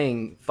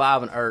catching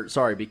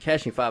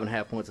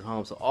 5.5 points at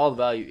home. So all the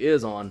value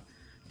is on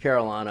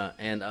Carolina.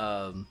 And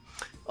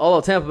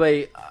although Tampa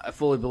Bay, I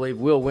fully believe,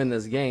 will win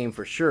this game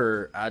for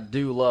sure, I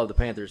do love the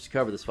Panthers to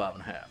cover this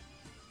 5.5. There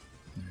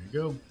you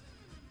go.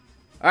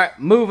 All right,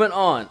 moving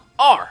on.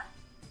 Our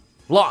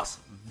Las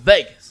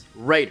Vegas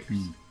Raiders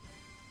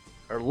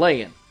are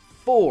laying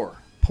 4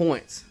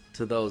 points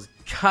to those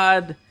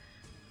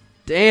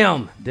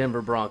goddamn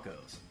Denver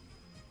Broncos.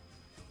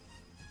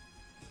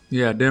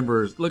 Yeah,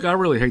 Denver's. Look, I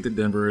really hate that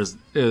Denver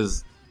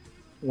is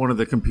one of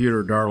the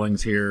computer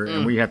darlings here,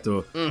 and we have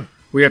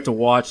to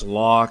watch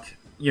Locke,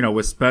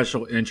 with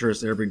special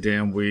interest every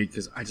damn week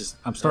because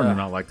I'm starting to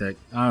not like that.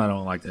 I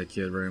don't like that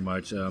kid very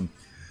much.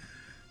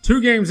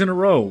 2 games in a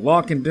row,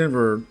 Locke and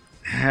Denver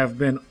have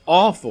been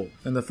awful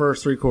in the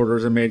first 3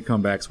 quarters and made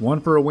comebacks.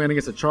 One for a win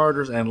against the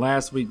Chargers, and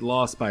last week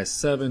lost by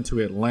 7 to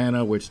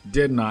Atlanta, which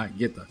did not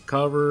get the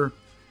cover.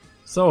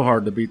 So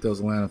hard to beat those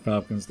Atlanta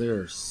Falcons. They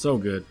are so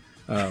good.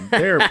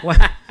 They're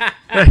playing.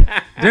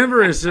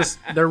 Denver is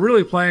they're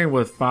really playing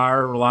with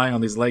fire, relying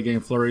on these late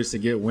game flurries to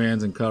get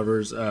wins and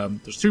covers.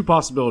 There's 2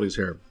 possibilities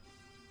here.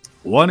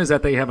 One is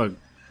that they have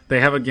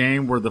a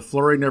game where the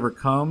flurry never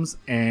comes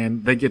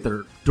and they get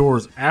their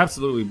doors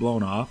absolutely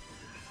blown off.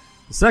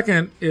 The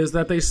second is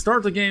that they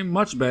start the game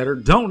much better,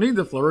 don't need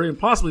the flurry, and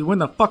possibly win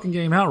the fucking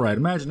game outright.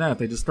 Imagine that if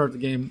they just start the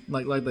game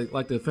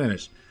like they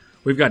finish.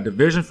 We've got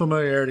division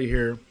familiarity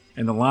here,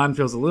 and the line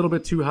feels a little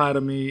bit too high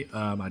to me.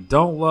 I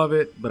don't love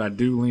it, but I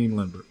do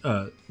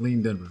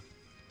lean Denver.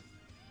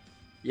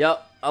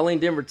 Yep, I lean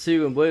Denver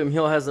too, and William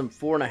Hill has them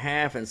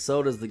 4.5, and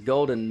so does the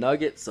Golden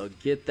Nugget. So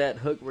get that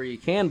hook where you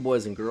can,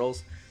 boys and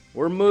girls.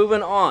 We're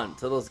moving on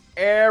to those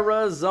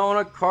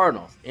Arizona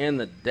Cardinals in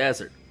the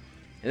desert.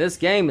 And this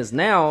game is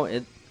now,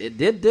 it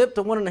did dip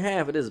to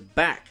 1.5. It is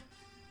back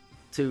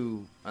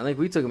to, I think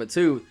we took them at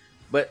 2,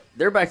 but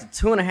they're back to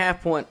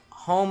 2.5 point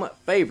home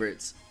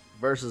favorites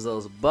versus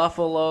those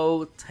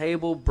Buffalo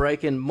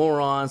table-breaking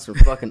morons from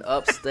fucking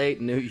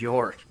upstate New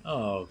York.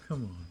 Oh,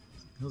 come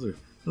on.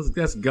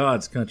 That's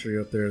God's country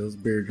up there, those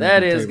beer drinking.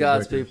 That is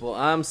God's people.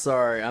 I'm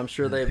sorry. I'm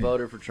sure they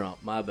voted for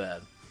Trump. My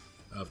bad.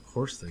 Of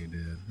course they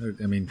did.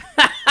 I mean,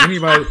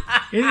 anybody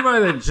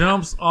that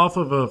jumps off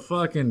of a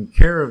fucking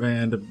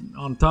caravan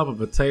on top of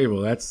a table,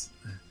 that's,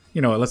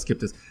 let's skip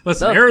this.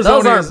 Listen,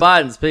 Arizona. Those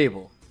aren't Biden's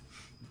people.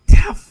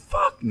 Yeah,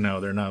 fuck no,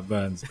 they're not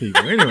Biden's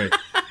people. Anyway,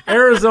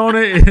 Arizona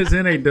is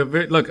in a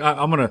division. Look,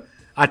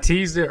 I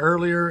teased it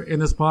earlier in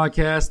this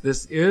podcast.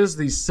 This is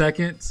the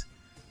second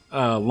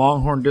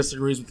Longhorn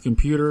disagrees with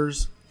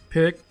computers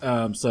pick.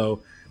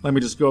 So let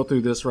me just go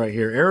through this right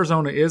here.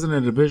 Arizona is in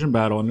a division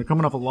battle, and they're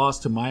coming off a loss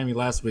to Miami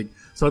last week.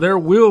 So there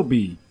will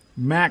be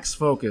max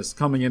focus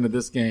coming into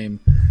this game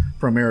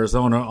from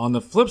Arizona. On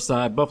the flip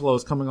side, Buffalo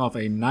is coming off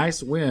a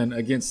nice win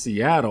against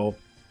Seattle.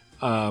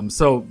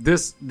 So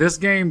this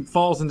game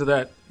falls into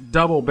that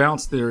double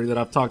bounce theory that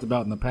I've talked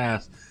about in the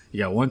past. You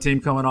got one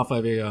team coming off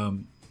of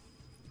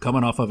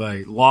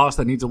a loss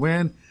that needs a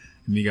win,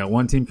 and you got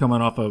one team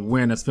coming off a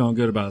win that's feeling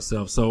good about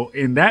itself. So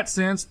in that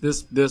sense,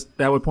 this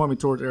that would point me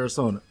towards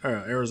Arizona.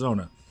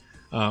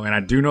 And I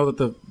do know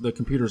that the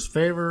computers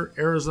favor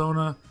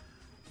Arizona.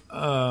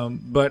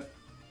 But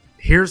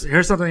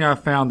here's something I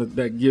found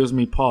that gives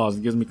me pause,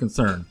 gives me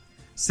concern.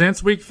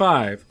 Since week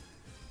 5,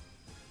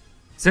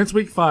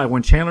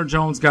 when Chandler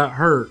Jones got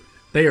hurt,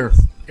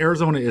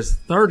 Arizona is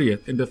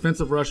 30th in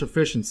defensive rush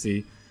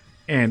efficiency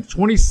and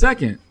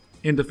 22nd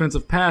in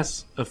defensive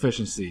pass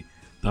efficiency.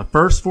 The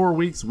first 4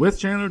 weeks with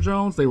Chandler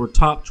Jones, they were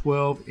top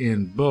 12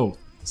 in both.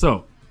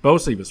 So, Bo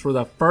Sivas, for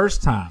the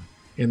first time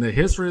in the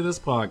history of this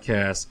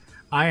podcast,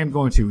 I am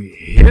going to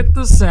hit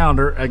the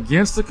sounder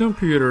against the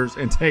computers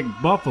and take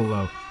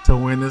Buffalo to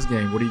win this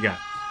game. What do you got?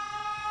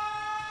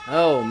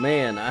 Oh,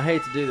 man, I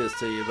hate to do this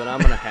to you, but I'm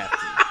going to have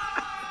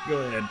to. Go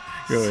ahead.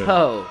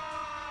 So,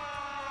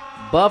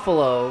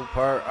 Buffalo,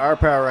 our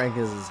power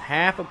rankings, is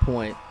half a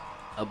point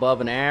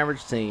above an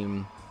average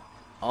team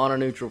on a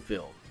neutral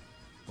field,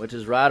 which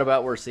is right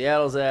about where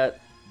Seattle's at.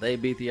 They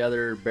beat the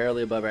other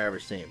barely above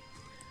average team.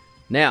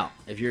 Now,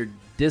 if you're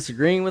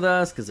disagreeing with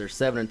us because they're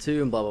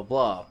 7-2 and blah, blah,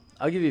 blah,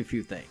 I'll give you a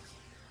few things.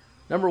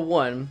 Number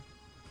one,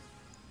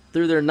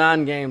 through their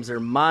 9 games, they're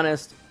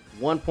minus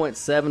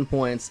 1.7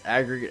 points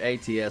aggregate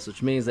ATS,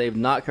 which means they've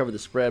not covered the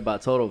spread by a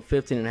total of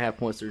 15.5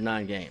 points through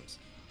 9 games.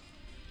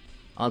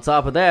 On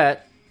top of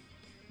that,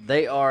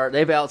 they've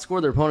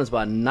outscored their opponents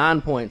by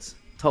 9 points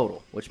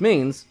total, which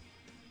means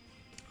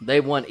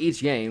they've won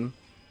each game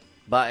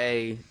by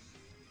a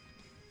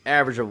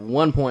average of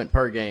 1 point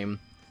per game,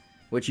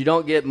 which you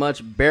don't get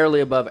much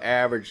barely above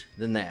average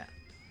than that.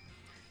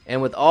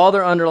 And with all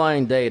their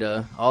underlying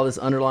data, all this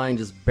underlying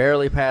just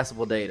barely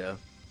passable data,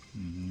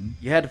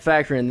 you had to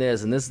factor in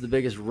this, and this is the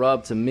biggest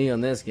rub to me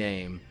on this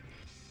game.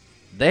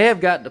 They have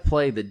got to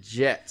play the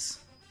Jets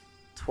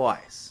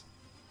twice.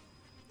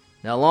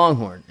 Now,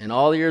 Longhorn, in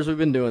all the years we've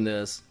been doing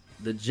this,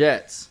 the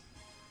Jets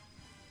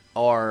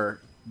are,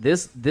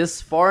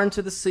 this far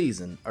into the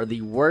season, are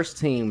the worst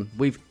team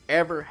we've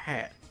ever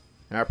had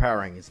in our power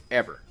rankings,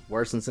 ever.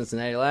 Worse than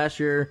Cincinnati last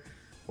year,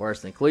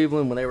 worse than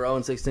Cleveland when they were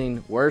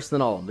 0-16, worse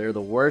than all of them. They're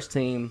the worst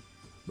team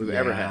we've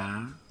ever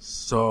had.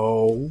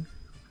 So,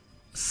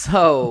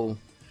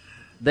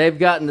 they've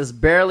gotten this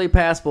barely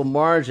passable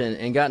margin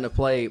and gotten to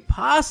play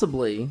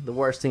possibly the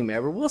worst team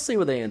ever. We'll see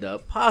where they end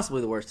up.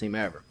 Possibly the worst team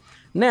ever.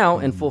 Now,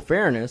 in full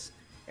fairness,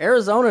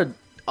 Arizona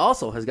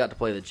also has got to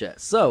play the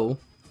Jets. So,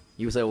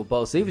 you would say, well,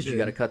 Bo Sivas, you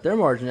got to cut their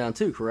margin down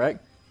too,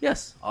 correct?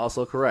 Yes,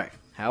 also correct.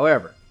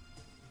 However,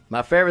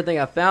 my favorite thing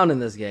I found in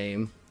this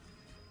game,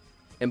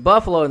 in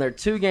Buffalo, in their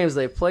 2 games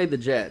they played the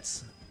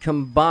Jets,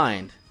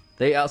 combined,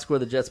 they outscored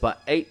the Jets by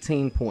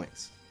 18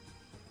 points.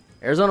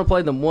 Arizona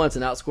played them once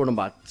and outscored them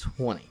by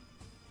 20.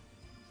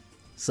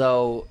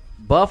 So,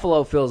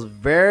 Buffalo feels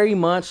very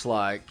much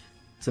like,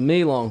 to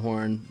me,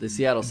 Longhorn, the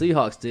Seattle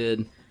Seahawks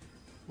did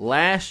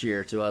last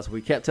year to us.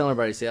 We kept telling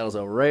everybody Seattle's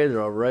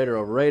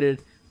overrated.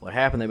 What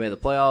happened? They made the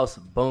playoffs.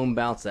 Boom,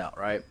 bounced out,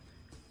 right?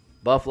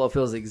 Buffalo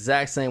feels the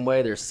exact same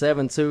way. They're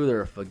 7-2.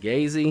 They're a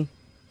fugazi.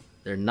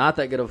 They're not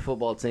that good of a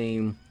football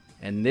team.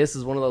 And this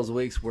is one of those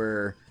weeks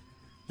where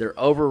their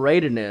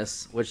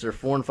overratedness, which they're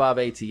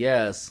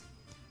 4-5 ATS,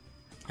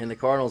 and the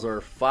Cardinals are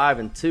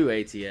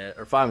 5-2 ATS,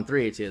 or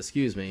 5-3 ATS,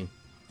 excuse me.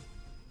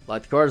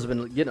 Like, the Cardinals have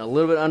been getting a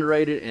little bit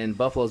underrated, and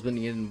Buffalo's been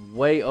getting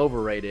way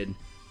overrated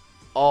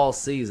all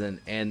season.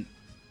 And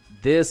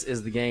this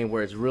is the game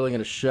where it's really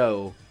going to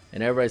show.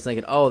 And everybody's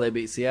thinking, oh, they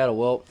beat Seattle.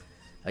 Well,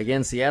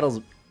 again,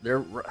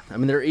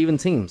 they're even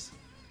teams.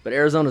 But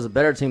Arizona's a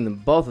better team than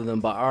both of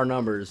them by our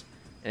numbers.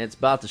 And it's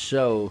about to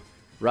show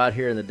right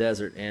here in the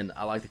desert. And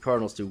I like the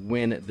Cardinals to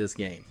win this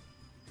game.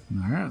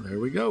 All right, there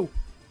we go.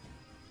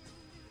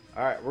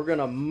 All right, we're going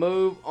to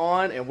move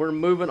on. And we're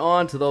moving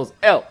on to those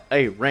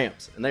L.A.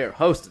 Rams. And they are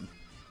hosting.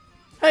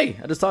 Hey,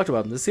 I just talked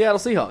about them. The Seattle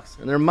Seahawks.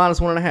 And they're minus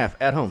 1.5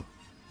 at home.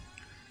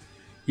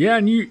 Yeah,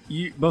 and you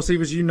Bo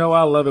Sivas, you know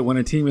I love it when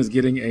a team is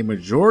getting a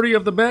majority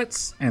of the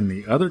bets and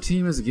the other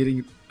team is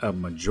getting a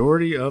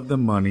majority of the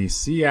money.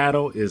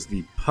 Seattle is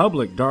the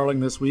public darling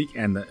this week,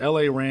 and the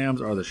LA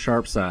Rams are the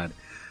sharp side.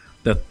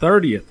 The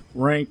 30th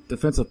ranked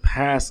defensive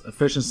pass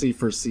efficiency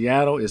for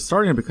Seattle is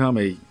starting to become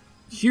a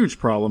huge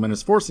problem, and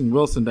it's forcing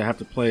Wilson to have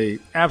to play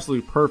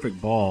absolute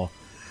perfect ball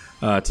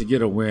to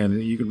get a win.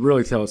 You can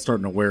really tell it's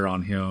starting to wear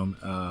on him.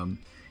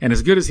 And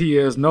as good as he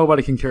is,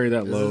 nobody can carry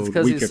that load. Is it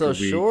because he's so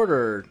short,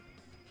 or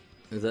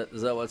is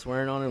that what's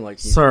wearing on him? Like,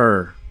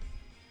 Sir.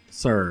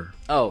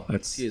 Oh,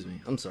 excuse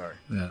me. I'm sorry.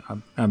 Yeah,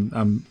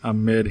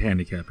 I'm mid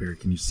handicap here.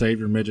 Can you save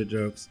your midget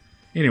jokes?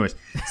 Anyways,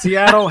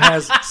 Seattle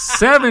has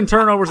 7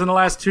 turnovers in the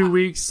last 2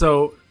 weeks.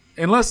 So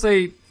unless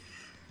they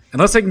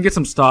can get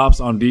some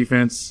stops on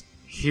defense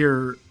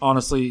here,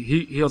 honestly,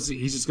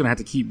 he's just going to have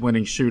to keep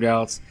winning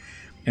shootouts.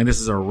 And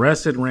this is a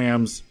rested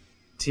Rams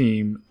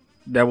team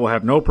that will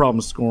have no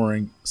problem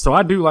scoring. So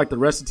I do like the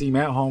rested team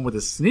at home with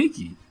a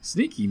sneaky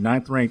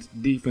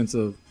 9th-ranked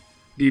defensive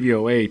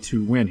DVOA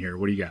to win here.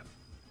 What do you got?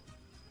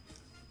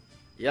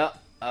 Yep.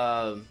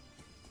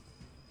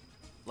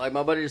 Like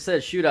my buddy just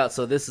said, shootout.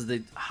 So this is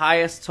the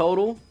highest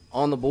total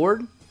on the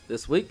board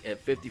this week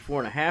at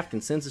 54.5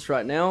 consensus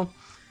right now.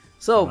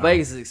 So wow.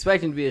 Vegas is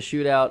expecting to be a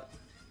shootout,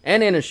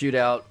 and in a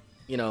shootout,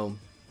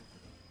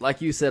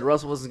 like you said,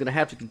 Russell Wilson's going to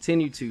have to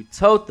continue to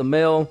tote the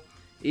mail,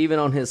 even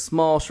on his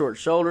small, short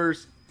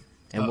shoulders,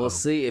 and we'll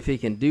see if he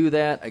can do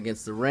that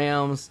against the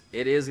Rams.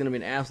 It is going to be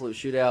an absolute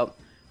shootout.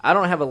 I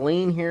don't have a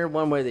lean here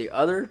one way or the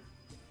other,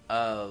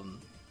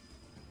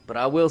 but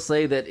I will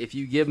say that if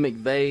you give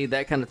McVay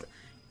that kind of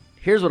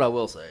here's what I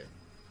will say.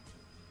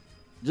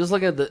 Just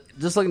looking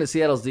at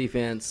Seattle's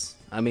defense,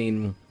 I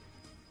mean,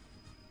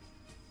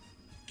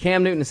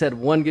 Cam Newton has had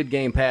one good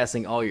game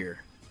passing all year.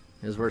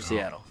 Is versus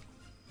Seattle.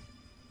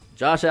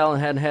 Josh Allen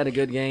hadn't had a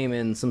good game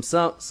in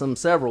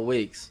several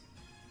weeks.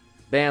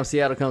 Bam,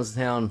 Seattle comes to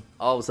town.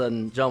 All of a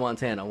sudden, Joe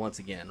Montana once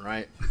again,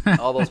 right?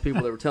 All those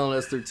people that were telling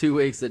us through 2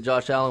 weeks that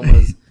Josh Allen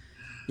was,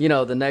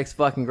 the next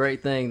fucking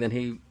great thing. Then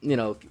he,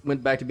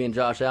 went back to being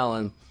Josh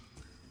Allen.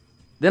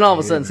 Then all of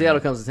a sudden,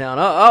 Seattle comes to town.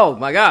 Oh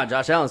my God,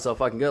 Josh Allen's so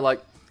fucking good.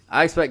 Like,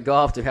 I expect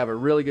Goff to have a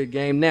really good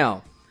game.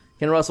 Now,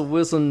 can Russell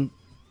Wilson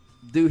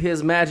do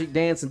his magic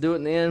dance and do it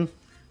in the end?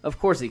 Of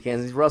course he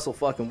can. He's Russell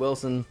fucking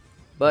Wilson.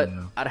 But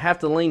I'd have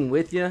to lean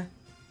with you.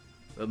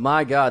 But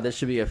my God, this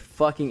should be a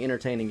fucking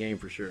entertaining game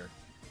for sure.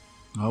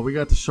 Oh, we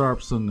got the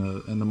sharps and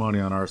the money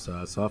on our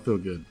side, so I feel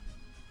good.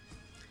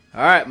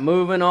 All right,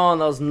 moving on.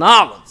 Those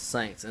Nolans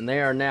Saints, and they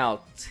are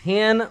now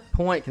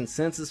 10-point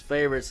consensus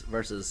favorites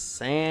versus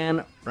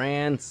San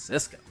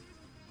Francisco.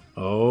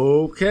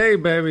 Okay,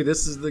 baby,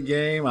 this is the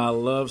game I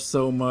love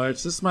so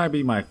much. This might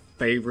be my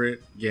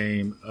favorite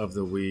game of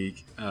the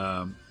week.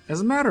 As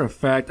a matter of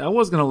fact, I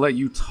was going to let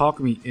you talk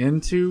me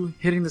into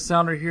hitting the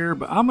sounder here,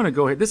 but I'm going to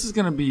go ahead. This is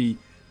going to be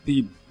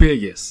the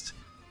biggest,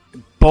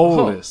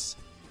 boldest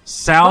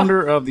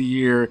sounder of the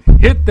year.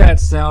 Hit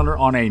that sounder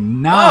on a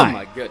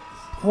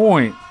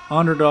 9-point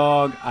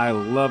underdog. I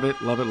love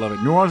it, love it, love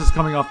it. New Orleans is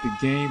coming off the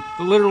game,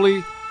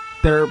 literally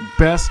their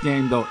best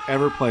game they'll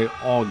ever play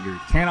all year.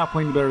 Cannot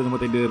play any better than what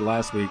they did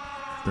last week.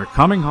 They're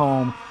coming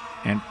home,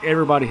 and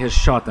everybody has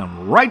shot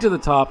them right to the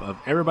top of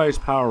everybody's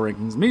power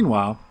rankings.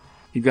 Meanwhile,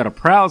 you've got a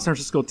proud San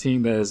Francisco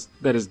team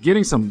that is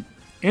getting some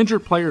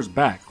injured players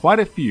back, quite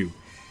a few.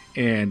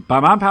 And by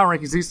my power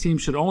rankings, these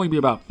teams should only be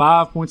about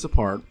 5 points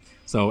apart.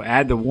 So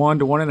add the 1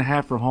 to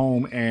 1.5 for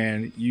home,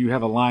 and you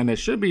have a line that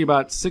should be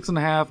about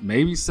 6.5,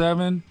 maybe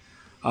 7.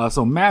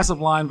 So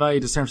massive line value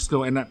to San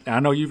Francisco. And I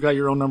know you've got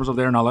your own numbers over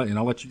there, and I'll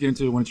let you get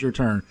into it when it's your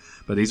turn.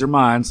 But these are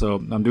mine, so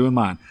I'm doing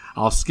mine.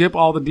 I'll skip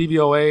all the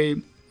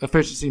DVOA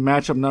efficiency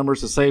matchup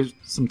numbers to save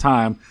some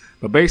time.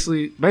 But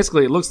basically,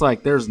 it looks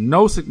like there's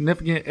no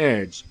significant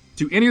edge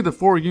to any of the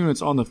 4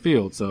 units on the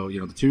field. So,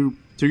 the two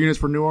units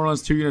for New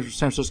Orleans, 2 units for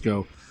San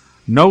Francisco.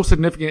 No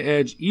significant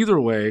edge either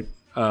way,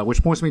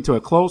 which points me to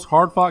a close,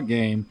 hard-fought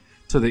game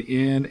to the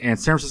end. And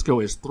San Francisco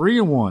is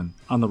 3-1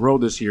 on the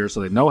road this year,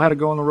 so they know how to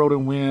go on the road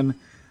and win.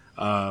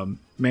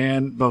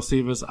 Man, Bo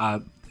Stevens,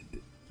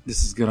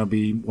 this is going to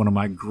be one of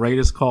my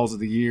greatest calls of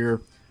the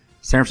year.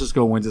 San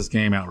Francisco wins this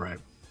game outright.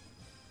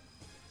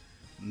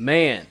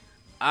 Man,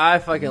 I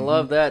fucking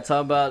love that.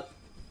 Talk about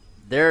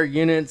their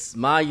units,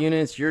 my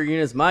units, your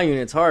units, my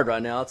units hard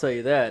right now, I'll tell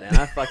you that. And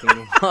I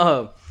fucking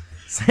love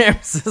San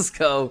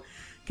Francisco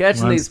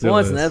catching these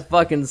points and that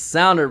fucking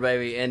sounder,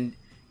 baby. And,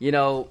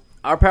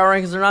 our power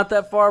rankings are not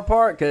that far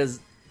apart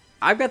because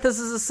I've got this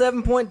as a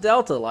 7-point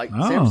delta. Like,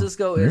 San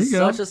Francisco is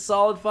such a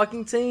solid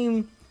fucking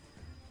team.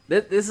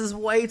 This is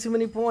way too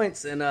many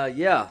points. And,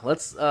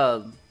 let's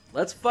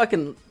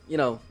fucking,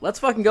 let's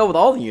fucking go with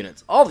all the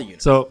units. All the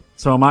units. So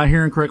am I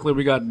hearing correctly?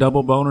 We got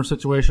double boner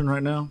situation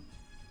right now?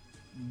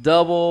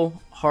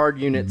 Double hard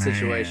unit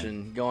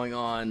situation going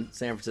on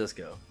San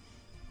Francisco.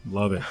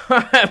 Love it.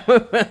 All right,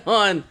 moving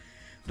on.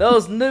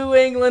 Those New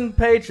England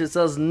Patriots,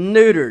 those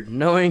neutered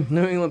New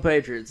England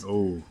Patriots.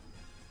 Oh.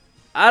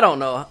 I don't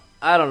know.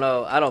 I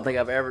don't think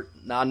I've ever.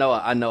 No,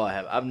 I know I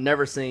have. I've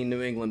never seen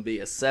New England be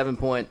a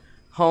 7-point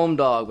home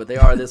dog, but they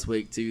are this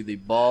week to the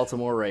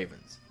Baltimore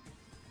Ravens.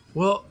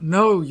 Well,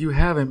 no, you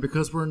haven't,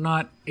 because we're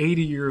not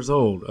 80 years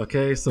old,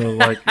 okay? So,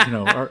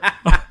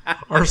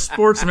 our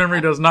sports memory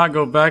does not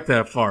go back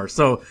that far.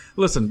 So,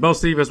 listen, Bo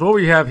Stevens, what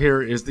we have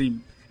here is the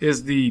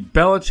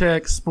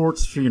Belichick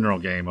sports funeral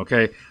game,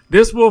 okay?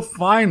 This will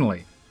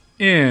finally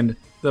end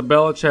the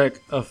Belichick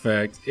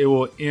effect. It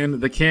will end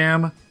the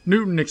Cam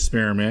Newton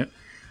experiment.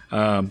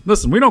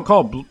 Listen, we don't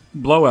call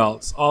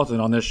blowouts often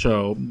on this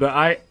show, but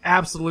I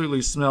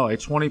absolutely smell a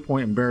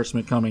 20-point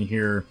embarrassment coming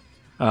here.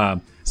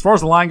 As far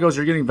as the line goes,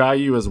 you're getting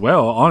value as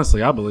well,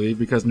 honestly, I believe,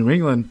 because New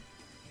England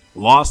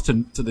lost to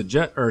the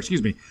Jets,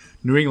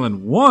 New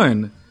England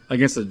won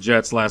against the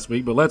Jets last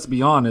week, but let's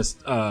be honest,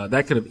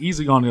 that could have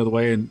easily gone the other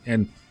way,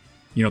 and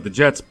the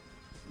Jets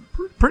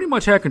pretty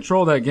much had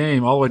control of that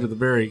game all the way to the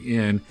very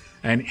end.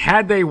 And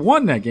had they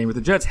won that game, if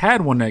the Jets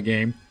had won that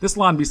game, this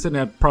line would be sitting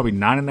at probably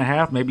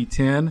 9.5, maybe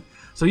 10.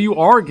 So you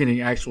are getting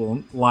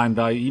actual line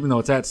value, even though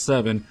it's at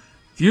 7.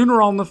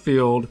 Funeral on the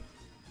field,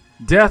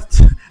 death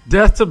to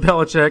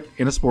Belichick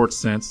in a sports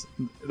sense,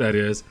 that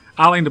is.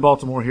 I lean to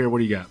Baltimore here. What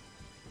do you got?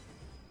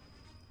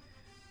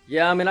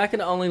 Yeah, I mean, I can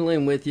only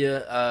lean with you.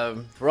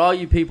 For all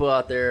you people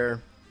out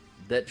there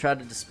that tried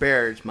to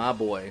disparage my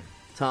boy,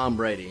 Tom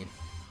Brady,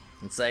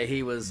 and say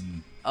he was,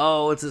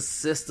 it's a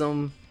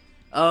system.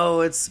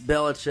 Oh, it's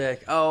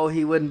Belichick. Oh,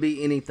 he wouldn't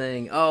be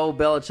anything. Oh,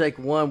 Belichick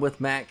won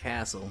with Matt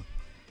Castle.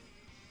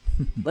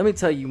 Let me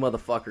tell you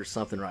motherfuckers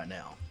something right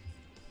now.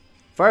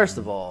 First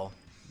of all,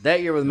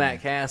 that year with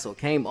Matt Castle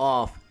came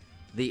off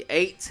the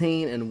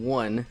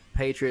 18-1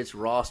 Patriots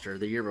roster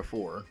the year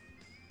before.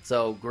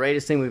 So,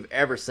 greatest team we've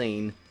ever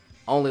seen.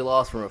 Only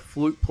lost from a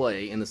fluke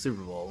play in the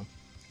Super Bowl.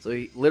 So,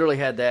 he literally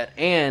had that.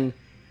 And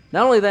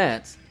not only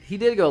that, he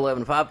did go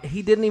 11-5.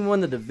 He didn't even win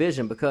the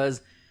division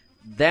because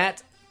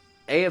that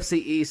AFC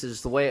East is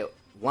just the way it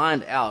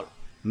lined out,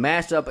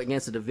 matched up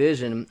against a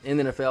division in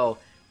the NFL,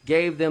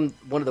 gave them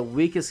one of the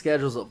weakest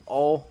schedules of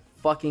all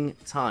fucking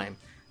time.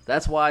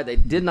 That's why they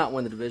did not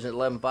win the division at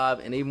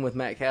 11-5, and even with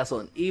Matt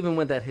Castle, and even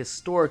with that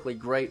historically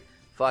great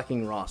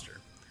fucking roster.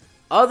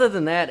 Other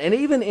than that, and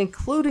even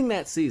including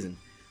that season,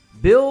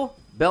 Bill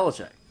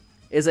Belichick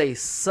is a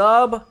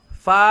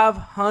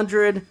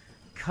sub-500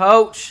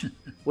 coach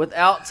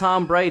without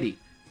Tom Brady.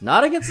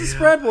 Not against the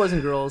spread, boys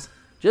and girls.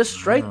 Just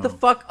straight the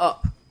fuck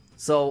up.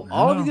 So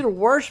all of you that are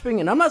worshiping,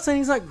 and I'm not saying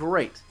he's not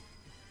great,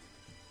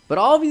 but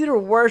all of you that are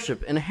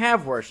worship and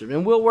have worshiped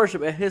and will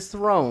worship at his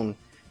throne,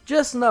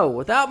 just know,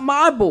 without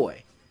my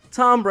boy,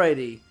 Tom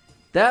Brady,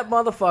 that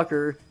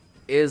motherfucker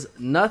is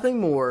nothing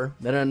more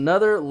than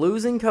another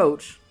losing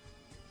coach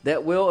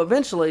that will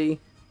eventually,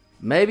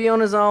 maybe on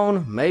his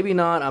own, maybe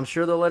not, I'm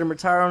sure they'll let him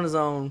retire on his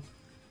own,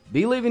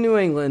 be leaving New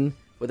England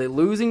with a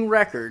losing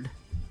record,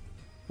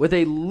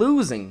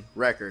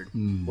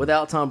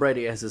 without Tom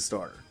Brady as his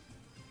starter.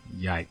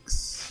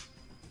 Yikes.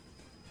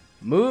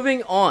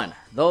 Moving on,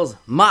 those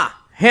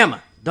Miami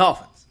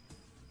Dolphins.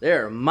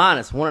 They're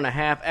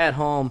 -1.5 at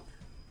home,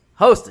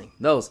 hosting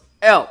those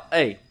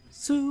LA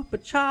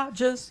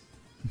Superchargers.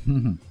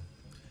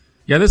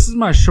 Yeah, this is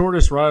my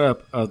shortest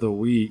write-up of the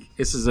week.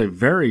 This is a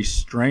very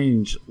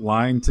strange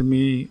line to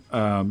me.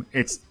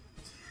 It's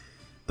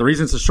the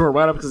reason it's a short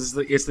write-up because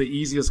it's the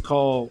easiest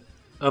call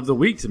of the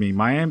week to me.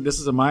 Miami. This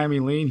is a Miami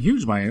lean,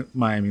 huge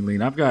Miami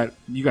lean.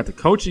 You got the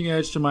coaching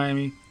edge to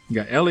Miami. You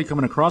got LA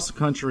coming across the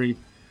country,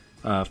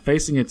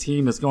 facing a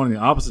team that's going in the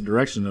opposite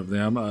direction of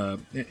them.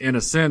 In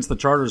a sense, the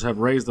Chargers have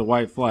raised the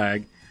white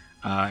flag,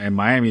 and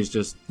Miami's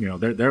just,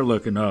 they're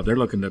looking up. They're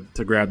looking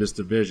to grab this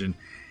division.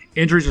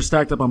 Injuries are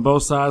stacked up on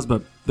both sides,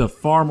 but the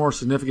far more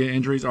significant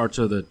injuries are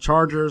to the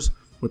Chargers.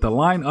 With the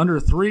line under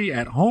 3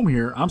 at home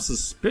here, I'm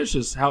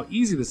suspicious how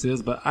easy this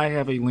is, but I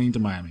have a lean to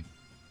Miami.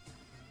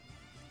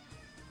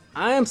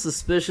 I am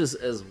suspicious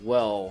as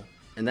well,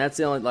 and that's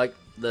the only,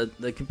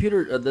 the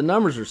computer, the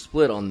numbers are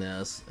split on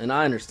this, and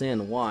I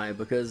understand why,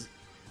 because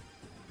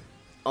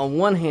on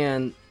one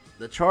hand,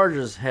 the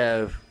Chargers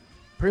have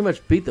pretty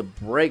much beat the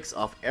brakes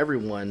off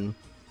everyone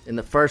in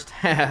the first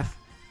half,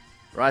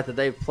 right, that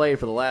they've played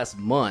for the last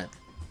month.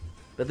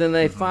 But then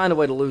they find a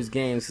way to lose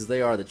games because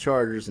they are the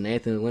Chargers, and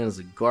Anthony Lynn is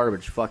a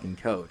garbage fucking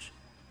coach.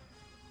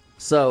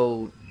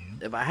 So,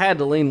 if I had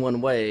to lean one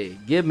way,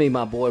 give me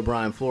my boy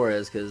Brian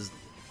Flores, because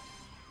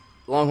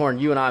Longhorn,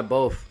 you and I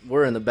both,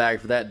 we're in the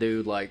bag for that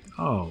dude like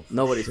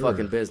nobody's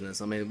fucking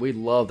business. I mean, we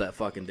love that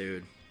fucking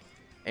dude.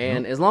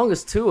 And as long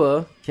as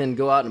Tua can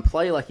go out and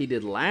play like he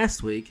did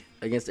last week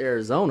against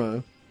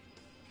Arizona,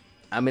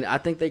 I mean, I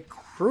think they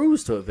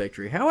cruise to a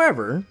victory.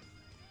 However,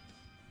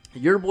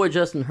 your boy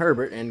Justin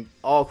Herbert, and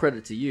all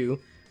credit to you,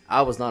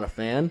 I was not a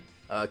fan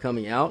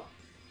coming out.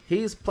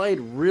 He's played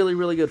really,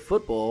 really good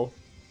football.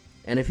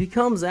 And if he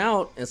comes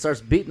out and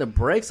starts beating the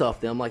brakes off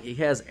them like he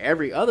has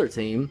every other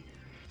team,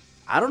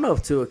 I don't know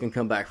if Tua can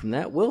come back from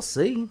that. We'll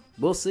see.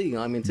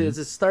 I mean, it's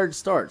his third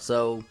start,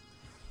 so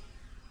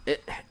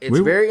it's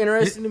very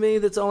interesting to me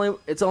that it's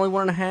only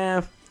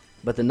 1.5,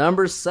 but the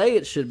numbers say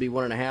it should be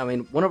 1.5. I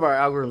mean, one of our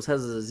algorithms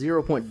has a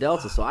 0-point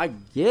delta, so I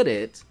get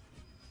it,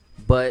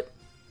 but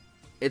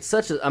it's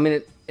such a. I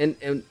mean,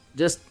 and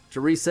just to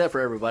reset for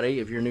everybody,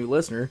 if you're a new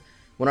listener,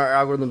 when our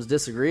algorithms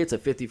disagree, it's a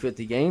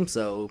 50-50 game,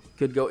 so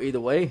could go either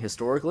way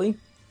historically.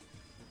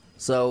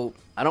 So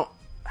I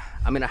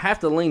have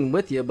to lean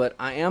with you, but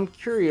I am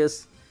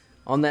curious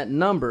on that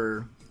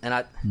number.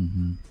 And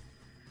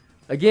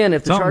again,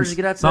 if the Chargers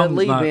get out to that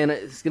lead,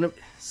 man,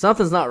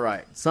 something's not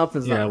right.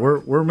 Something's not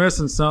right. We're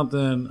missing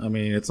something. I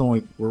mean,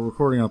 we're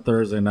recording on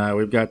Thursday night.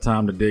 We've got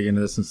time to dig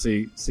into this and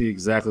see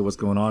exactly what's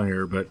going on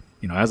here. But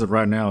as of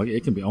right now,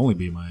 it can only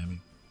be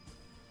Miami.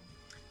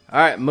 All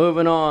right,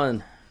 moving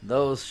on.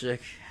 Those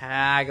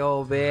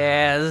Chicago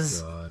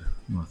Bears. God,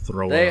 I'm gonna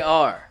throw up. They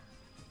are.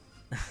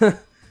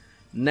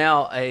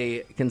 Now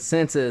a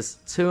consensus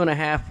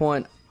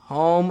 2.5-point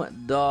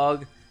home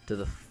dog to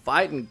the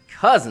fighting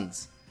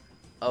cousins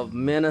of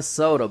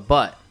Minnesota.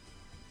 But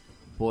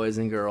boys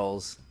and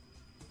girls,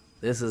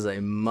 this is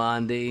a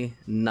Monday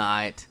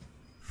night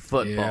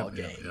football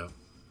game. Yep.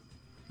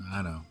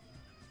 I know.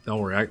 Don't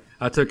worry.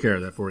 I took care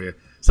of that for you.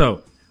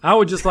 So I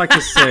would just like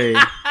to say,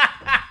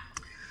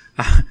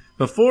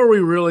 before we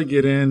really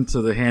get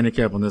into the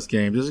handicap on this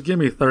game, just give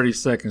me 30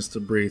 seconds to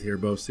breathe here,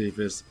 Bo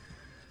Cephas.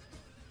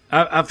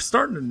 I've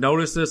started to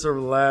notice this over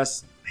the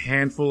last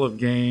handful of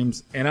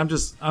games, and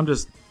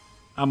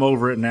I'm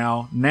over it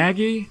now.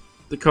 Nagy,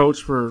 the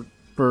coach for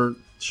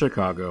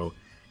Chicago,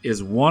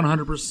 is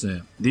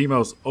 100% the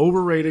most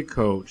overrated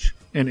coach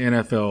in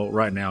NFL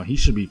right now. He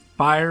should be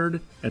fired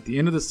at the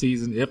end of the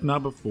season, if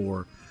not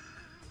before.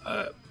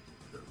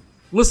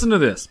 Listen to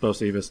this, Bo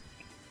Cephas.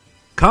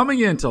 Coming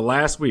into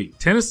last week,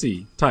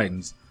 Tennessee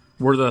Titans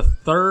were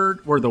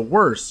the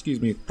worst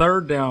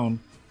third down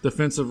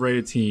defensive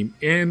rated team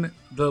in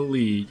the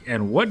league.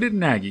 And what did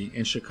Nagy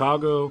in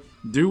Chicago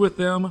do with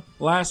them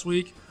last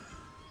week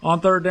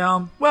on third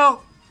down?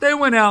 Well, they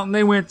went out and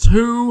they went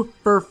 2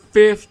 for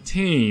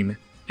 15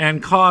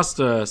 and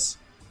cost us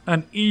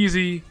an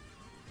easy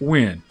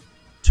win.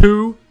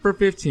 2 for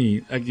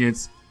 15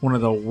 against one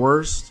of the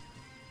worst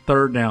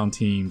third down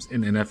teams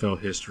in NFL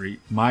history.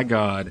 My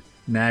God,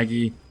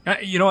 Nagy.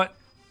 You know what?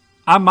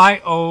 I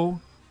might owe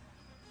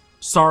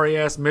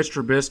sorry-ass Mitch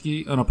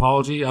Trubisky an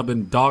apology. I've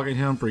been dogging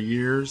him for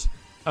years.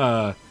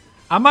 I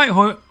might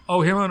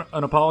owe him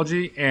an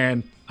apology,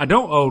 and I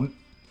don't owe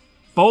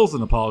Foles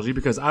an apology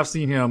because I've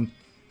seen him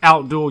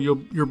outduel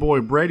your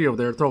boy Brady over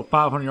there, throw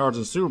 500 yards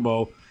in the Super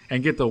Bowl,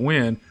 and get the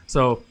win.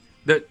 So,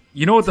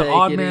 you know what the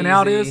odd man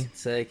out is?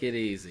 Take it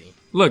easy.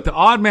 Look, the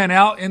odd man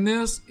out in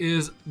this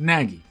is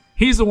Nagy.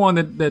 He's the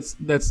one that's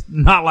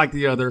not like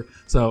the other.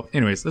 So,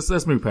 anyways,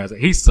 let's move past it.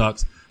 He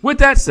sucks. With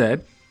that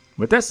said,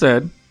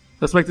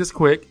 let's make this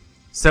quick.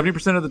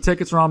 70% of the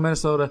tickets are on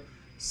Minnesota.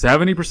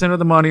 70% of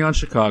the money on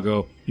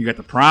Chicago. You got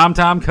the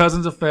primetime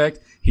Cousins effect.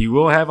 He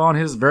will have on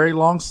his very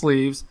long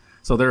sleeves.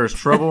 So there is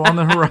trouble on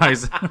the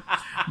horizon.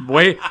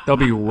 They'll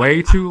be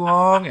way too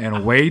long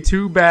and way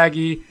too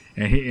baggy.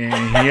 And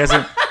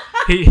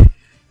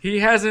he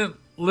hasn't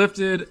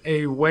lifted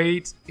a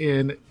weight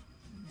in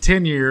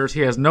 10 years.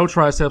 He has no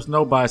triceps,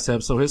 no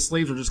biceps, so his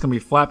sleeves are just going to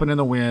be flapping in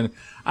the wind.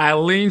 I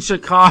lean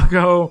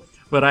Chicago,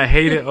 but I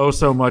hate it oh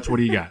so much. What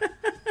do you got?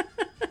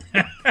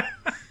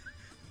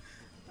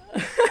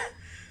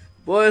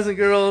 Boys and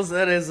girls,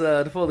 that is,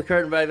 to pull the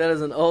curtain back, that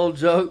is an old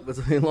joke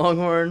between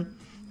Longhorn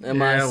and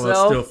myself. Well,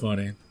 it's still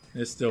funny.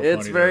 It's still funny.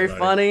 It's very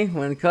funny.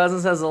 When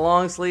Cousins has the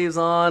long sleeves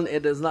on,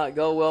 it does not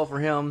go well for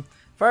him.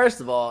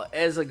 First of all,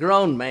 as a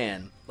grown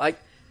man,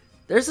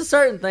 there's a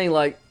certain thing,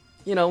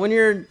 when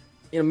you're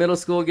in middle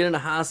school, get into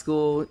high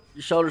school,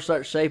 your shoulders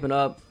start shaping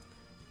up.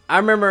 I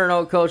remember an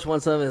old coach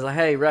once told me, he's like,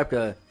 hey,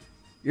 Repka,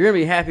 you're going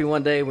to be happy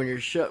one day when your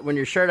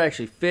shirt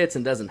actually fits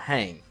and doesn't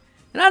hang.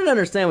 And I didn't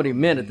understand what he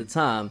meant at the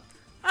time.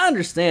 I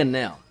understand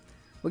now.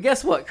 Well,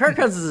 guess what? Kirk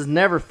Cousins has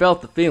never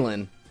felt the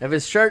feeling of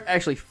his shirt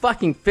actually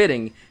fucking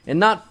fitting and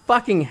not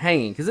fucking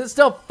hanging, because it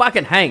still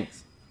fucking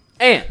hangs.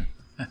 And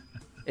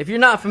if you're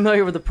not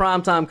familiar with the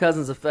primetime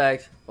Cousins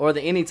effect or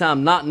the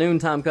anytime not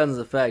noontime Cousins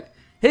effect,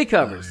 he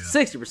covers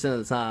 60% of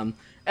the time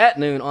at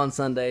noon on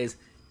Sundays.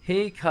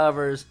 He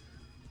covers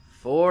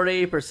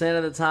 40%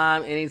 of the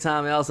time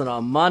anytime else. And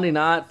on Monday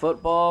Night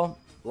Football,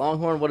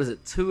 Longhorn,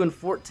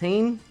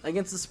 2-14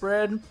 against the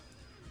spread?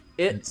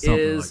 It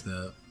is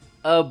like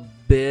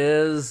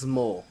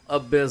abysmal.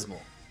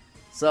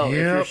 So if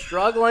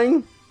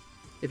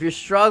you're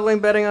struggling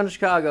betting on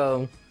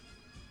Chicago,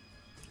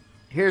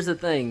 here's the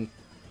thing.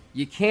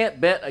 You can't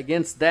bet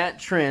against that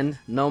trend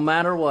no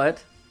matter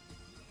what.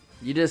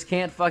 You just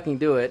can't fucking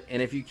do it.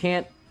 And if you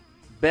can't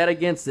bet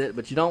against it,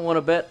 but you don't want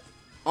to bet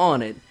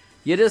on it,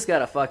 you just got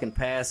to fucking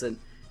pass it.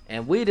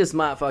 And we just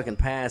might fucking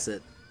pass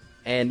it.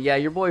 And yeah,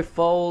 your boy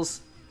Foles,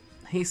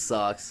 he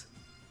sucks.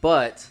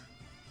 But,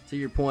 to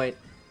your point,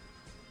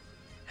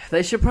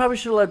 they probably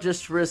should have left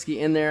just Trubisky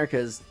in there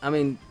because,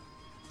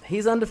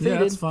 he's undefeated. Yeah,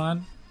 that's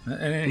fine.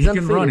 And he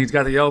can run. He's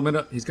got the element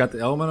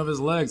of his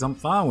legs. I'm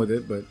fine with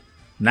it, but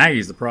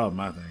Nagy's the problem,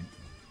 I think.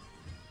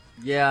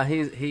 Yeah,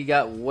 he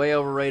got way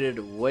overrated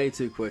way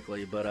too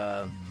quickly,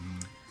 but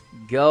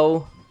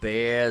go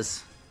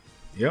Bears.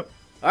 Yep.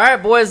 All right,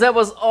 boys and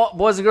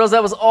girls,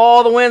 that was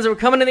all the wins that were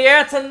coming in the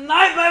air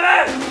tonight,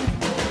 baby!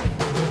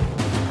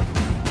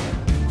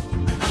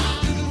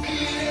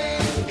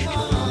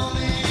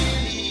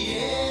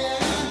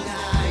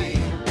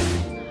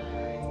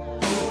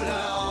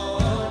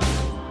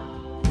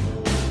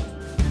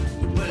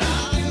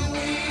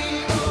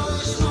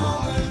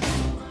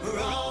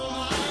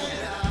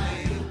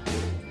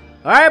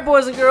 All right,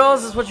 boys and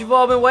girls, this is what you've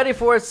all been waiting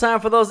for. It's time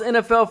for those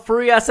NFL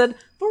free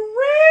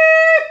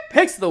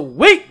picks of the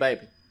week,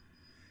 baby.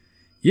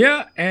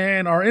 Yeah,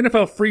 and our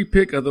NFL free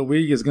pick of the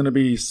week is going to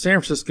be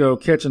San Francisco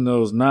catching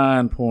those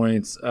 9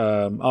 points.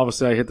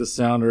 Obviously, I hit the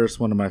Sounders,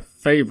 one of my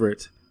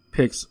favorite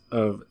picks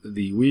of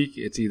the week.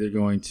 It's either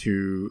going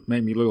to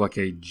make me look like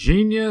a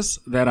genius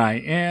that I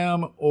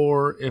am,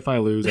 or if I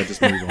lose, I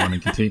just move on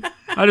and continue.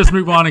 I just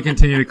move on and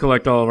continue to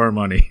collect all of our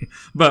money.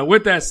 But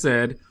with that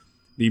said,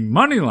 the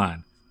money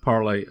line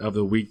parlay of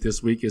the week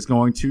this week is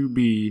going to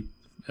be,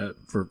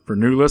 for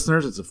new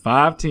listeners, it's a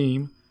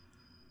 5-team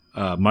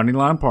money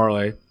line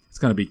parlay. It's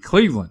going to be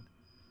Cleveland,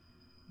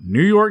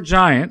 New York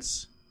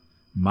Giants,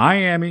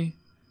 Miami,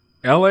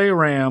 LA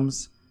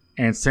Rams,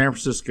 and San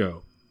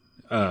Francisco.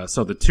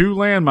 So the two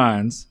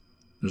landmines,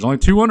 there's only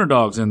two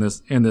underdogs in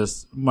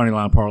this money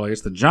line parlay.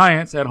 It's the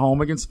Giants at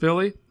home against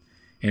Philly,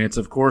 and it's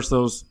of course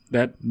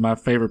my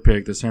favorite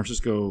pick, the San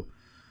Francisco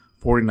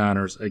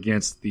 49ers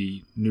against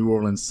the New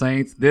Orleans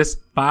Saints. This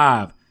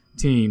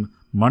 5-team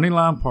money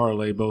line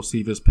parlay,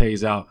 Bocephus,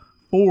 pays out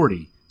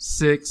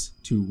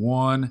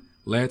 46-1.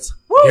 Let's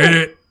get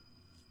it.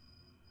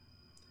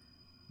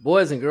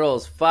 Boys and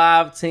girls,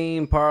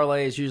 5-team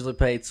parlays usually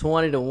pay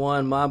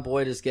 20-1. My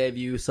boy just gave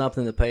you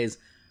something that pays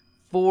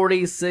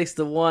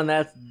 46-1.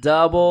 That's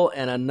double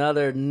and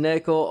another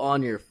nickel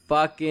on your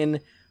fucking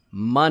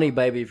money,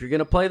 baby. If you're going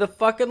to play the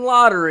fucking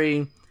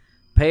lottery,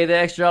 pay the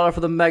extra dollar for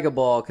the Mega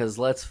Ball, because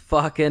let's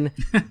fucking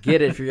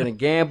get it. If you're going to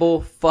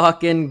gamble,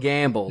 fucking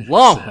gamble.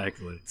 Long.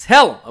 Exactly.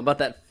 Tell them about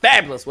that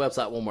fabulous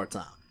website one more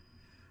time.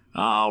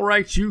 All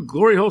right, you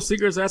Glory Hole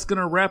Seekers, that's going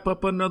to wrap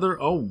up another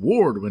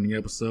award-winning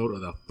episode of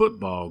the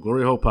Football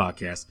Glory Hole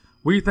Podcast.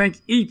 We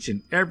thank each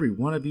and every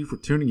one of you for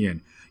tuning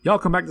in. Y'all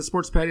come back to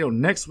Sports Patio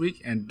next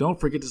week, and don't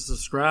forget to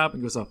subscribe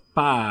and give us a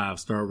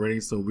 5-star rating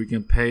so we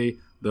can pay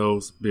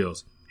those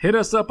bills. Hit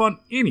us up on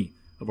any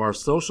of our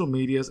social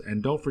medias,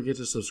 and don't forget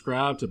to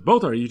subscribe to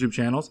both our YouTube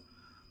channels,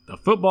 the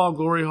Football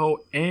Glory Hole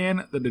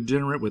and the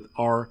Degenerate with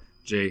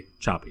RJ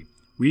Choppy.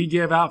 We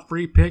give out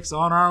free picks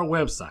on our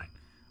website,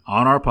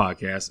 on our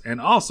podcast,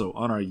 and also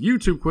on our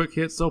YouTube quick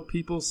hits, so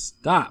people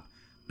stop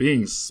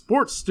being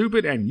sports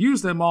stupid and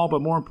use them all.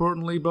 But more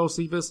importantly,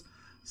 Bocephus,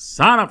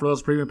 sign up for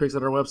those premium picks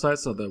at our website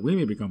so that we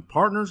may become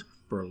partners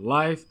for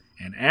life,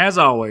 and as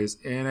always,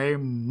 in a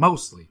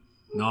mostly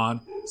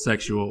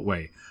non-sexual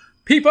way.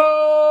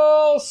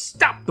 People,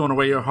 stop throwing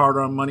away your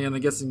hard-earned money on the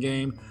guessing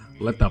game.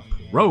 Let the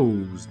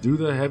pros do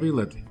the heavy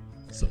lifting.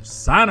 So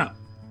sign up,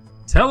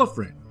 tell a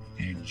friend,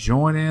 and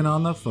join in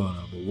on the fun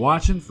of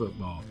watching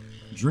football,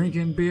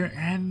 drinking beer,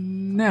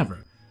 and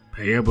never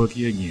pay a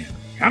bookie again.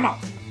 Come on.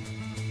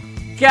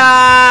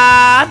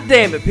 God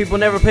damn it, people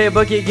never pay a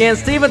bookie again.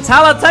 Steven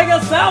Tyler, take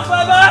us out,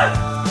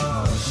 baby!